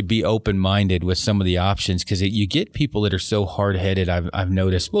 I would say be open-minded with some of the options, because you get people that are so hard-headed. I've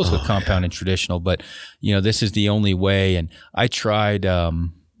noticed both with compound and traditional, but this is the only way. And I tried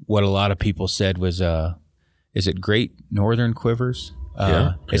what a lot of people said was, is it Great Northern Quivers?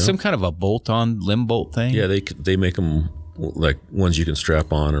 It's some kind of a bolt-on limb bolt thing. Yeah, they make them like ones you can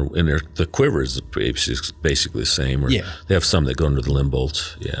strap on, and the quiver is basically the same. Or they have some that go under the limb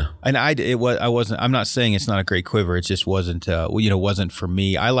bolts. Yeah, and I'm not saying it's not a great quiver. It just wasn't wasn't for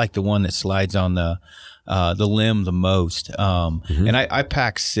me. I like the one that slides on the limb the most. And I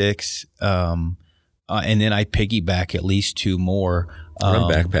pack 6, and then I piggyback at least 2 more. When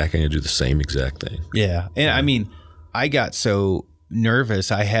I'm backpacking, I do the same exact thing. Yeah, and I mean, I got so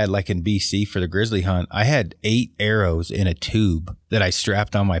nervous. I had, like in BC for the grizzly hunt, I had 8 arrows in a tube that I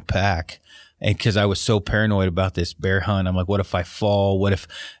strapped on my pack, and because I was so paranoid about this bear hunt, I'm like, what if I fall? What if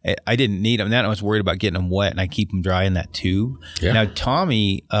I didn't need them? Then I was worried about getting them wet, and I keep them dry in that tube. Yeah. Now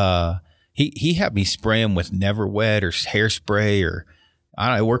Tommy, he had me spray them with Never Wet or hairspray, or I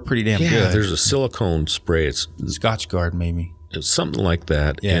don't know. It worked pretty damn good. Yeah, there's a silicone spray. It's Scotchgard maybe. It's something like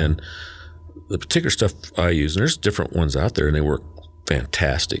that. Yeah. And the particular stuff I use, and there's different ones out there, and they work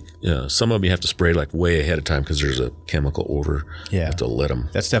fantastic. Some of them you have to spray like way ahead of time because there's a chemical odor. Yeah, you have to let them.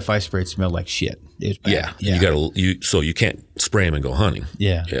 That stuff I sprayed smelled like shit. It was bad. Yeah. So you can't spray them and go hunting.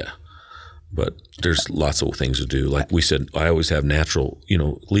 Yeah. But there's lots of things to do. Like we said, I always have natural,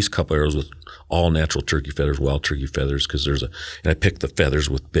 at least a couple arrows with all natural turkey feathers, wild turkey feathers, because and I pick the feathers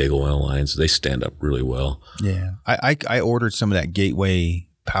with big oil lines. They stand up really well. Yeah. I ordered some of that Gateway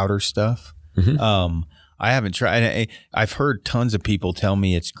powder stuff. Mm-hmm. I haven't tried. I've heard tons of people tell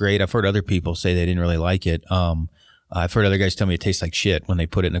me it's great. I've heard other people say they didn't really like it. I've heard other guys tell me it tastes like shit when they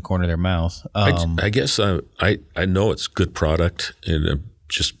put it in the corner of their mouth. I guess I know it's good product, and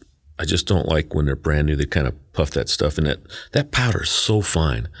I just don't like when they're brand new. They kind of puff that stuff, and that powder is so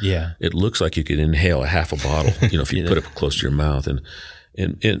fine. Yeah, it looks like you could inhale a half a bottle. If you put it close to your mouth, and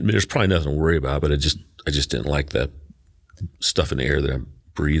there's probably nothing to worry about. But I just didn't like that stuff in the air that I'm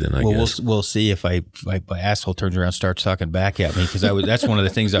breathing. I guess we'll see if my asshole turns around and starts talking back at me, because that's one of the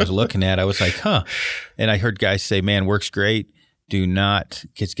things I was looking at. I was like, huh, and I heard guys say, "Man, works great." Do not,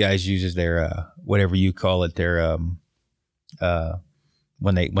 because guys uses their whatever you call it, their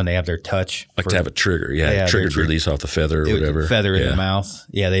when they have their touch, to have a trigger, triggered release off the feather or whatever, feather in the mouth.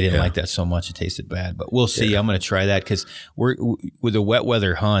 Yeah, they didn't like that so much; it tasted bad. But we'll see. I'm going to try that, because with the wet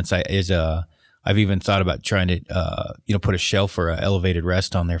weather hunts, I've even thought about trying to put a shelf or an elevated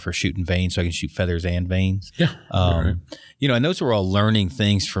rest on there for shooting veins, so I can shoot feathers and veins. Yeah, right. And those were all learning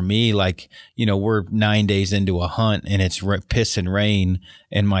things for me. Like, we're 9 days into a hunt and it's piss and rain,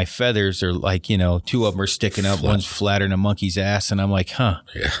 and my feathers are like, 2 of them are sticking up, one's flatter than a monkey's ass, and I'm like,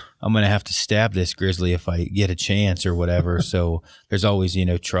 I'm going to have to stab this grizzly if I get a chance or whatever. So there's always,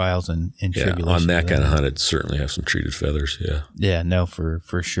 trials and tribulations. On that kind of hunt, I'd certainly have some treated feathers. Yeah. Yeah, no,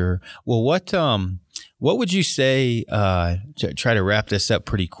 for sure. Well, what would you say, to try to wrap this up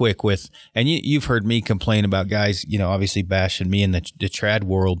pretty quick with, and you've heard me complain about guys, obviously bashing me in the trad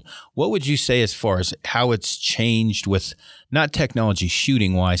world. What would you say as far as how it's changed with, not technology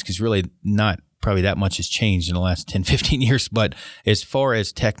shooting wise, because really not probably that much has changed in the last 10, 15 years, but as far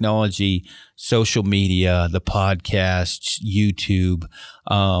as technology, social media, the podcasts, YouTube,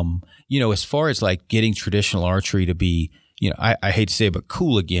 as far as like getting traditional archery to be, I hate to say it, but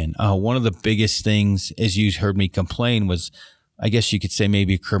cool again. One of the biggest things, as you heard me complain, was, I guess you could say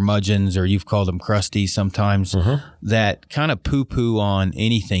maybe curmudgeons, or you've called them crusties sometimes, that kind of poo-poo on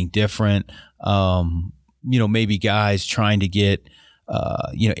anything different. Maybe guys trying to get,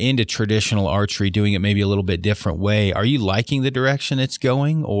 into traditional archery, doing it maybe a little bit different way. Are you liking the direction it's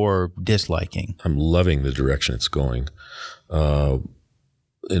going or disliking? I'm loving the direction it's going.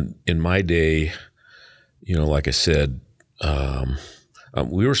 In my day, like I said,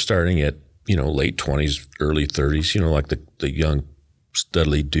 we were starting at, late 20s, early 30s, like the young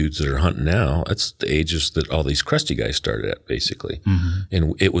studly dudes that are hunting now. That's the ages that all these crusty guys started at, basically.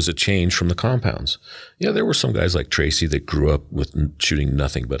 And it was a change from the compounds. Yeah, there were some guys like Tracy that grew up with shooting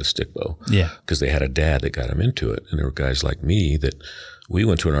nothing but a stick bow. Yeah. Because they had a dad that got them into it. And there were guys like me that we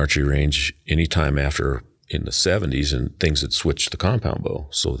went to an archery range anytime after in the 70s, and things had switched the compound bow.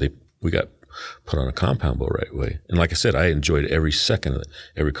 So we got put on a compound bow right away. And like I said, I enjoyed every second of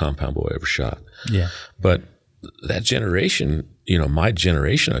every compound bow I ever shot. Yeah. But that generation, my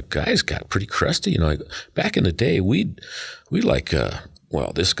generation of guys got pretty crusty. Like back in the day, we'd like,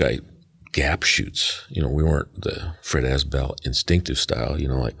 this guy gap shoots. We weren't the Fred Asbell instinctive style,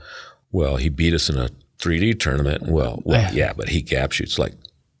 he beat us in a 3D tournament. But he gap shoots. Like,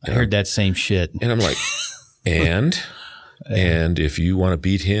 I heard that same shit. And I'm like, and if you want to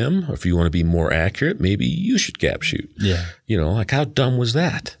beat him, or if you want to be more accurate, maybe you should gap shoot. Yeah. Like how dumb was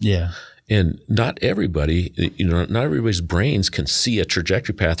that? Yeah. And not everybody, not everybody's brains can see a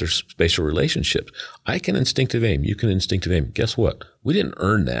trajectory path or spatial relationship. I can instinctive aim. You can instinctive aim. Guess what? We didn't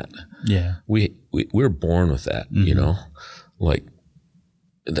earn that. Yeah. We were born with that, like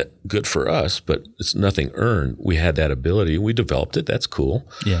that. Good for us, but it's nothing earned. We had that ability. We developed it. That's cool.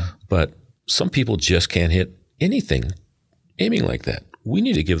 Yeah. But some people just can't hit anything aiming like that. We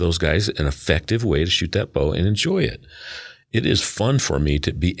need to give those guys an effective way to shoot that bow and enjoy it. It is fun for me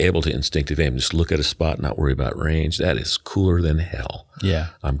to be able to instinctive aim, just look at a spot, not worry about range. That is cooler than hell. Yeah.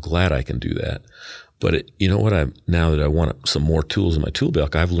 I'm glad I can do that. But now that I want some more tools in my tool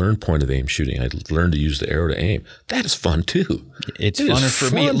belt, I've learned point of aim shooting. I learned to use the arrow to aim. That is fun too. It's funner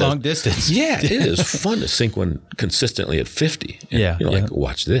for me at long distance. Yeah, it is fun to sink one consistently at 50. And,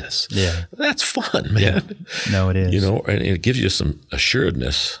 watch this. Yeah. That's fun, man. Yeah. No, it is. And it gives you some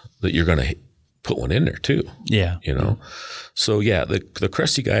assuredness that you're going to put one in there too. Yeah. So the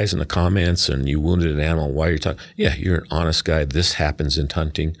crusty guys in the comments, and you wounded an animal, why you're talking. Yeah, you're an honest guy. This happens in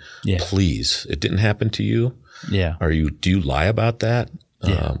hunting. Yeah. Please. It didn't happen to you. Yeah. Do you lie about that?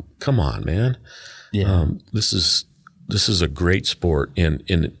 Yeah. Come on, man. Yeah. This is a great sport.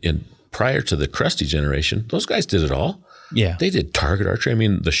 In prior to the crusty generation, those guys did it all. Yeah. They did target archery. I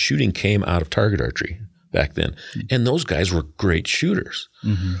mean, the shooting came out of target archery back then. And those guys were great shooters.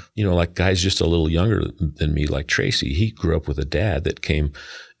 Mm-hmm. Like guys just a little younger than me, like Tracy, he grew up with a dad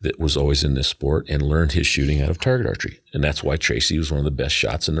that was always in this sport and learned his shooting out of target archery. And that's why Tracy was one of the best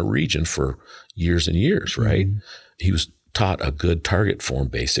shots in the region for years and years, right? Mm-hmm. He was taught a good target form,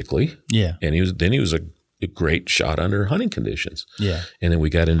 basically. Yeah. And he was a great shot under hunting conditions. Yeah. And then we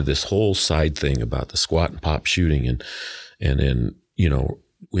got into this whole side thing about the squat and pop shooting, and then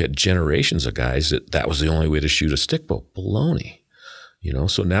we had generations of guys that was the only way to shoot a stick bow. Baloney.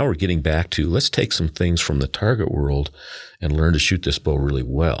 So now we're getting back to, let's take some things from the target world and learn to shoot this bow really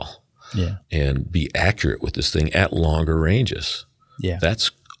well. Yeah. And be accurate with this thing at longer ranges. Yeah.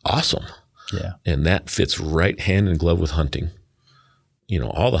 That's awesome. Yeah. And that fits right hand in glove with hunting.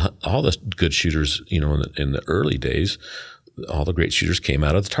 All the good shooters, in the early days, all the great shooters came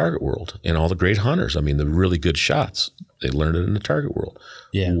out of the target world, and all the great hunters. I mean, the really good shots, they learned it in the target world.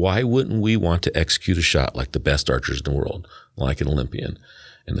 Yeah. Why wouldn't we want to execute a shot like the best archers in the world, like an Olympian?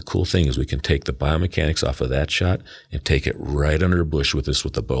 And the cool thing is we can take the biomechanics off of that shot and take it right under a bush with us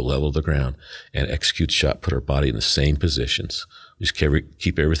with the bow level to the ground and execute the shot, put our body in the same positions. Just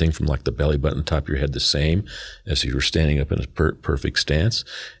keep everything from like the belly button, top of your head the same as if you were standing up in a perfect stance.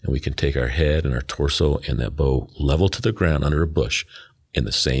 And we can take our head and our torso and that bow level to the ground under a bush in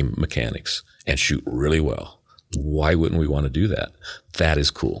the same mechanics and shoot really well. Why wouldn't we want to do that? That is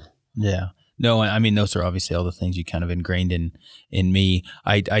cool. Yeah. No, I mean, those are obviously all the things you kind of ingrained in me.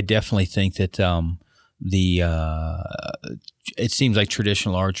 I definitely think that it seems like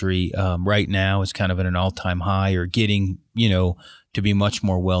traditional archery right now is kind of at an all-time high, or getting, to be much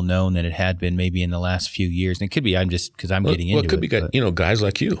more well-known than it had been maybe in the last few years. And it could be because I'm getting into it. Well, it could be, guys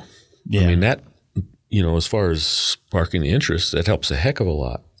like you. Yeah. I mean, that, as far as sparking the interest, that helps a heck of a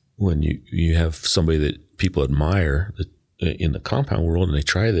lot when you have somebody that people admire in the compound world, and they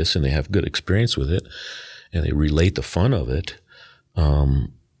try this and they have good experience with it and they relate the fun of it.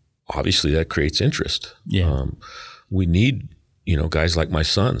 Obviously that creates interest. Yeah. We need, guys like my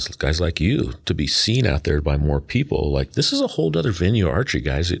sons, guys like you, to be seen out there by more people. Like, this is a whole other venue of archery,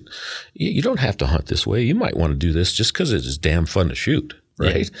 guys. You don't have to hunt this way. You might want to do this just because it is damn fun to shoot,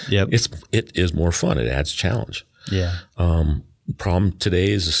 right? Yeah. Yep. It is more fun. It adds challenge. Yeah. Problem today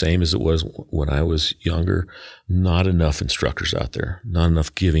is the same as it was when I was younger. Not enough instructors out there, not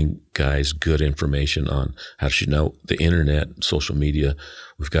enough giving guys good information on how to shoot. Now, the internet, social media,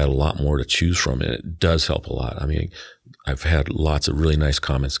 we've got a lot more to choose from, and it does help a lot. I mean, I've had lots of really nice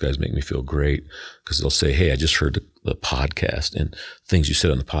comments. Guys make me feel great because they'll say, hey, I just heard the podcast, and things you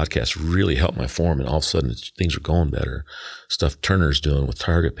said on the podcast really helped my form, and all of a sudden things are going better. Stuff Turner's doing with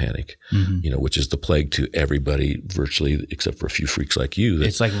Target Panic, which is the plague to everybody virtually, except for a few freaks like you.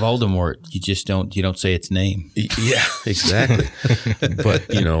 It's like Voldemort. You don't say its name. Yeah, exactly. But,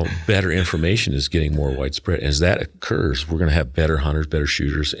 better information is getting more widespread. As that occurs, we're going to have better hunters, better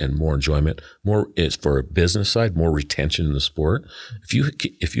shooters, and more enjoyment. More is for a business side, more retention in the sport. If you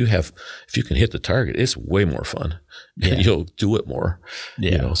can hit the target, it's way more fun. Yeah. You'll do it more.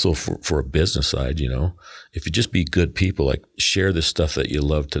 Yeah. So for a business side, if you just be good people, like share the stuff that you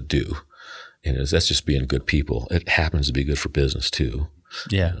love to do, and that's just being good people. It happens to be good for business too.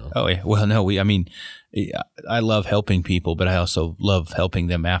 Yeah. Oh yeah. Well, no, I love helping people, but I also love helping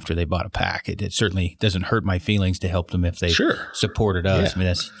them after they bought a pack. It certainly doesn't hurt my feelings to help them if they supported us. Yeah. I mean,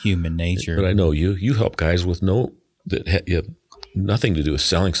 that's human nature. But I know you help guys with you have nothing to do with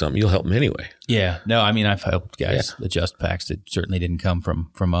selling something. You'll help them anyway. Yeah. No, I mean, I've helped guys adjust packs that certainly didn't come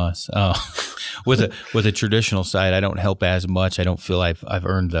from us. With a traditional side, I don't help as much. I don't feel I've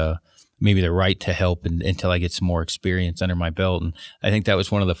earned maybe the right to help until I get some more experience under my belt. And I think that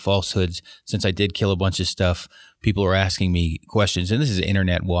was one of the falsehoods. Since I did kill a bunch of stuff, people were asking me questions, and this is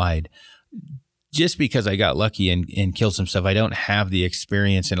internet wide. Just because I got lucky and killed some stuff, I don't have the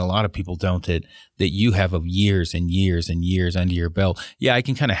experience, and a lot of people don't, that you have of years and years and years under your belt. Yeah, I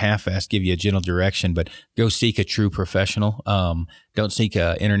can kind of half-ass give you a general direction, but go seek a true professional. Don't seek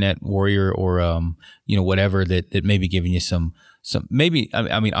a internet warrior or whatever that may be giving you some maybe.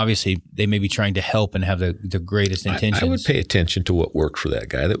 I mean, obviously they may be trying to help and have the greatest intentions. I would pay attention to what worked for that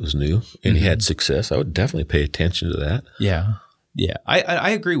guy that was new and he had success. I would definitely pay attention to that. Yeah. Yeah, I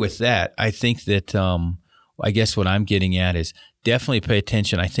agree with that. I think that I guess what I'm getting at is definitely pay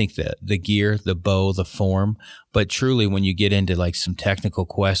attention. I think that the gear, the bow, the form, but truly when you get into like some technical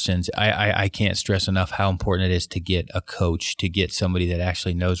questions, I can't stress enough how important it is to get a coach, to get somebody that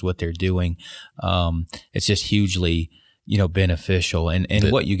actually knows what they're doing. It's just hugely beneficial,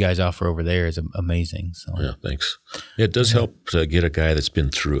 and what you guys offer over there is amazing. So yeah, thanks. It does help to get a guy that's been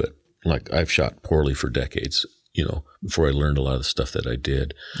through it. Like I've shot poorly for decades. Before I learned a lot of the stuff that I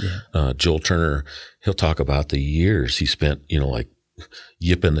did. Yeah. Joel Turner, he'll talk about the years he spent, like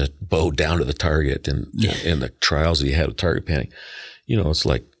yipping the bow down to the target and the trials that he had with Target Panic. It's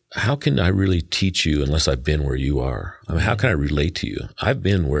like, how can I really teach you unless I've been where you are? I mean, how can I relate to you? I've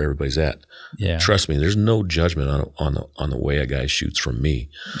been where everybody's at. Yeah. Trust me, there's no judgment on the way a guy shoots from me.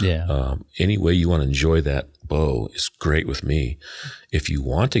 Yeah. Any way you want to enjoy that bow is great with me. If you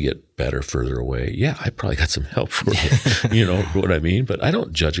want to get better further away, yeah, I probably got some help for you. You know what I mean? But I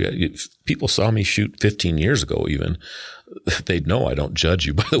don't judge you. If people saw me shoot 15 years ago even, they'd know I don't judge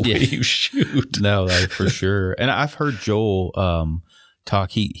you by the way you shoot. No, for sure. And I've heard Joel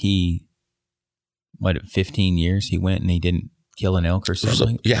talk. He what, 15 years he went and he didn't kill an elk or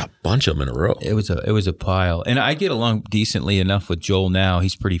something. A bunch of them in a row. It was a pile. And I get along decently enough with Joel now.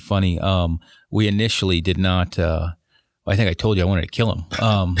 He's pretty funny. We initially did not. I think I told you I wanted to kill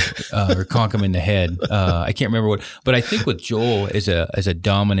him or conk him in the head. I can't remember what, but I think with Joel as a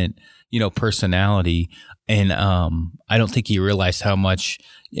dominant, personality, and I don't think he realized how much.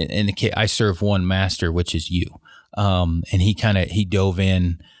 In the case, I serve one master, which is you, and he dove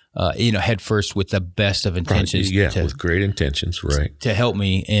in. Head first with the best of intentions. With great intentions, right? To help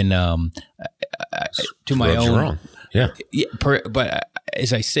me in to my own. Wrong. Yeah. But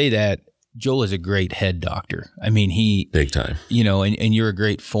as I say that, Joel is a great head doctor. I mean, he big time. And you're a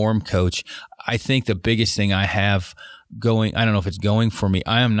great form coach. I think the biggest thing I have going, I don't know if it's going for me,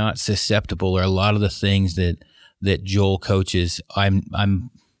 I am not susceptible, or a lot of the things that Joel coaches, I'm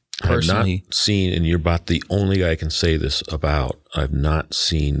personally I've not seen, and you're about the only guy I can say this about, I've not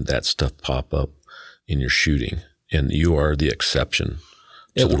seen that stuff pop up in your shooting, and you are the exception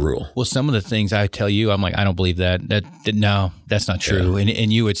to the rule. Well, some of the things I tell you, I'm like, I don't believe that no, that's not true. Yeah.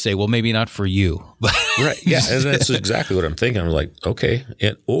 And you would say, well, maybe not for you. Right. Yeah. And that's exactly what I'm thinking. I'm like, okay.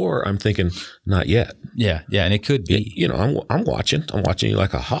 Or I'm thinking, not yet. Yeah. Yeah. And it could be. I'm watching you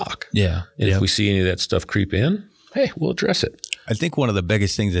like a hawk. Yeah. And if we see any of that stuff creep in, hey, we'll address it. I think one of the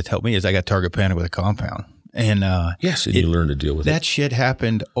biggest things that's helped me is I got target panic with a compound. And yes, and you learn to deal with it. That shit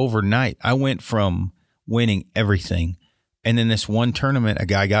happened overnight. I went from winning everything, and then this one tournament, a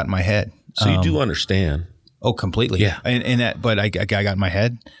guy got in my head. So you do understand. Oh, completely. Yeah. But a guy got in my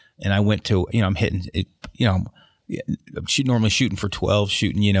head, and I went to, I'm hitting it, I'm normally shooting for 12,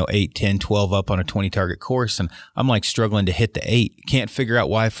 shooting, 8, 10, 12 up on a 20 target course. And I'm like struggling to hit the 8. Can't figure out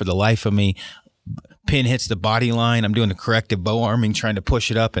why for the life of me. Pin hits the body line. I'm doing the corrective bow arming, trying to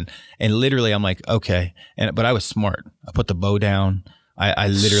push it up. And literally I'm like, okay. But I was smart. I put the bow down. I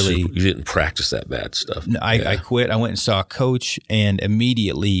literally. You didn't practice that bad stuff. I quit. I went and saw a coach, and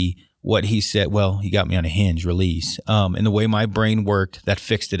immediately what he said, well, he got me on a hinge release. And the way my brain worked, that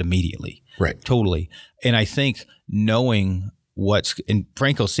fixed it immediately. Right. Totally. And I think knowing and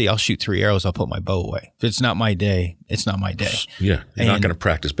Frank will see, I'll shoot 3 arrows, I'll put my bow away. If it's not my day, it's not my day. Yeah. You're not going to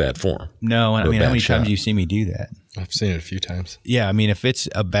practice bad form. No. I mean, how many times do you see me do that? I've seen it a few times. Yeah. I mean, if it's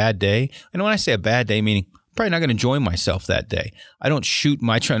a bad day, and when I say a bad day, meaning I'm probably not going to enjoy myself that day. I don't shoot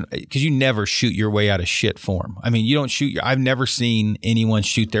because you never shoot your way out of shit form. I mean, you don't shoot I've never seen anyone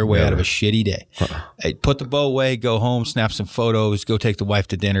shoot their way out of a shitty day. Hey, put the bow away, go home, snap some photos, go take the wife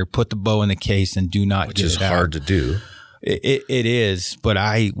to dinner, put the bow in the case, and do not get it out. Which is hard to do. It is, but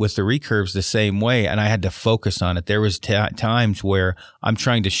with the recurves the same way, and I had to focus on it. There was times where I'm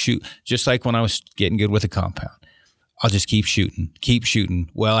trying to shoot, just like when I was getting good with a compound. I'll just keep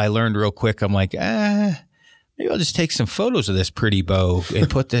shooting. Well, I learned real quick. I'm like, maybe I'll just take some photos of this pretty bow and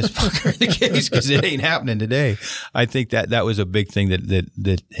put this fucker in the case because it ain't happening today. I think that was a big thing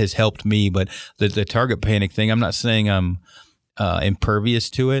that has helped me. But the target panic thing, I'm not saying I'm impervious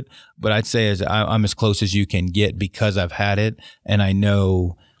to it, but I'd say I'm as close as you can get because I've had it, and I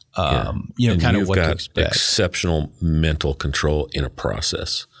know, kind of what to expect. Exceptional mental control in a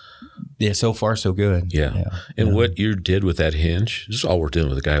process. Yeah, so far so good. Yeah. And what you did with that hinge, this is all we're doing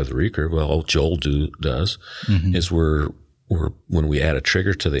with the guy with the recurve. Well, all Joel does is we're when we add a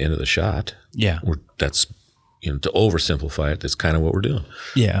trigger to the end of the shot. Yeah, that's. To oversimplify it, that's kind of what we're doing.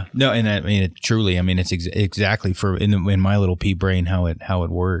 Yeah, no, and I mean, it's exactly in my little pea brain how it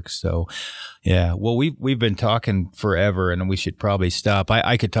works. So, yeah. Well, we've been talking forever, and we should probably stop.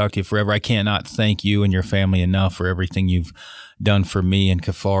 I could talk to you forever. I cannot thank you and your family enough for everything you've done for me and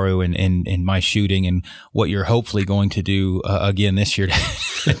Kifaru and my shooting, and what you're hopefully going to do again this year to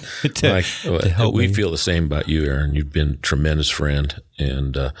help me. We feel the same about you, Aaron. You've been a tremendous friend,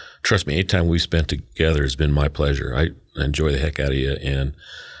 and trust me, any time we've spent together has been my pleasure. I enjoy the heck out of you,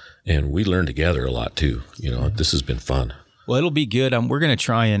 and we learn together a lot too. This has been fun. Well, it'll be good. We're going to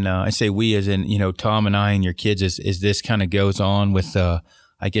try and I say we as in Tom and I and your kids as this kind of goes on with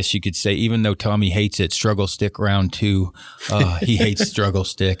I guess you could say, even though Tommy hates it, Struggle Stick round 2, he hates Struggle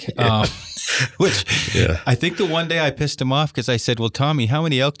Stick. Which I think the one day I pissed him off because I said, well, Tommy, how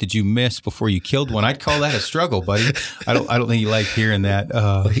many elk did you miss before you killed one? I'd call that a struggle, buddy. I don't think he liked hearing that.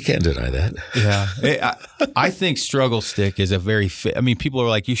 Well, he can't deny that. Yeah. I think Struggle Stick is a very people are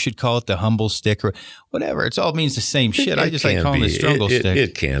like, you should call it the Humble Stick or whatever. It all means the same shit. I just like calling it Struggle Stick.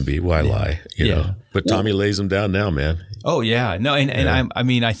 It can be. Why lie? You know? But Tommy lays them down now, man. Oh yeah, no, and I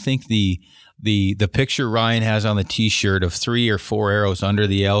mean, I think the picture Ryan has on the T-shirt of 3 or 4 arrows under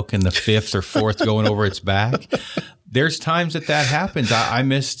the elk and the 5th or 4th going over its back. There's times that happens. I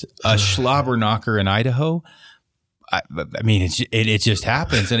missed a slobber knocker in Idaho. I mean, it just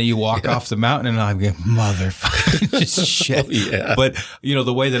happens, and you walk off the mountain, and I'm going, motherfucker, just shit. Yeah. But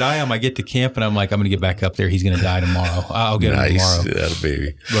the way that I am, I get to camp, and I'm like, I'm going to get back up there. He's going to die tomorrow. I'll get him tomorrow. That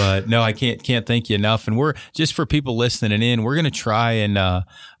baby. But no, I can't thank you enough. And we're just for people listening in, we're going to try and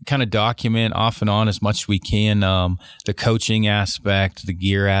kind of document off and on as much as we can the coaching aspect, the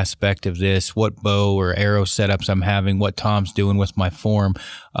gear aspect of this, what bow or arrow setups I'm having, what Tom's doing with my form,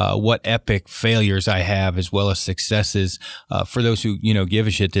 what epic failures I have, as well as successes for those who give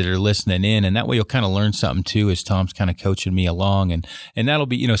a shit that are listening in. And that way you'll kind of learn something too, as Tom's kind of coaching me along, and that'll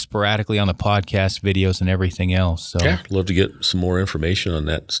be sporadically on the podcast videos and everything else. So yeah, love to get some more information on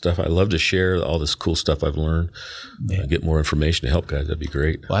that stuff. I love to share all this cool stuff I've learned. Get more information to help guys. That'd be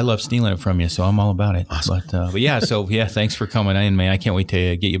great. Well, I love stealing it from you, so I'm all about it. Awesome. But yeah, thanks for coming in, man. I can't wait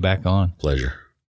to get you back on. Pleasure.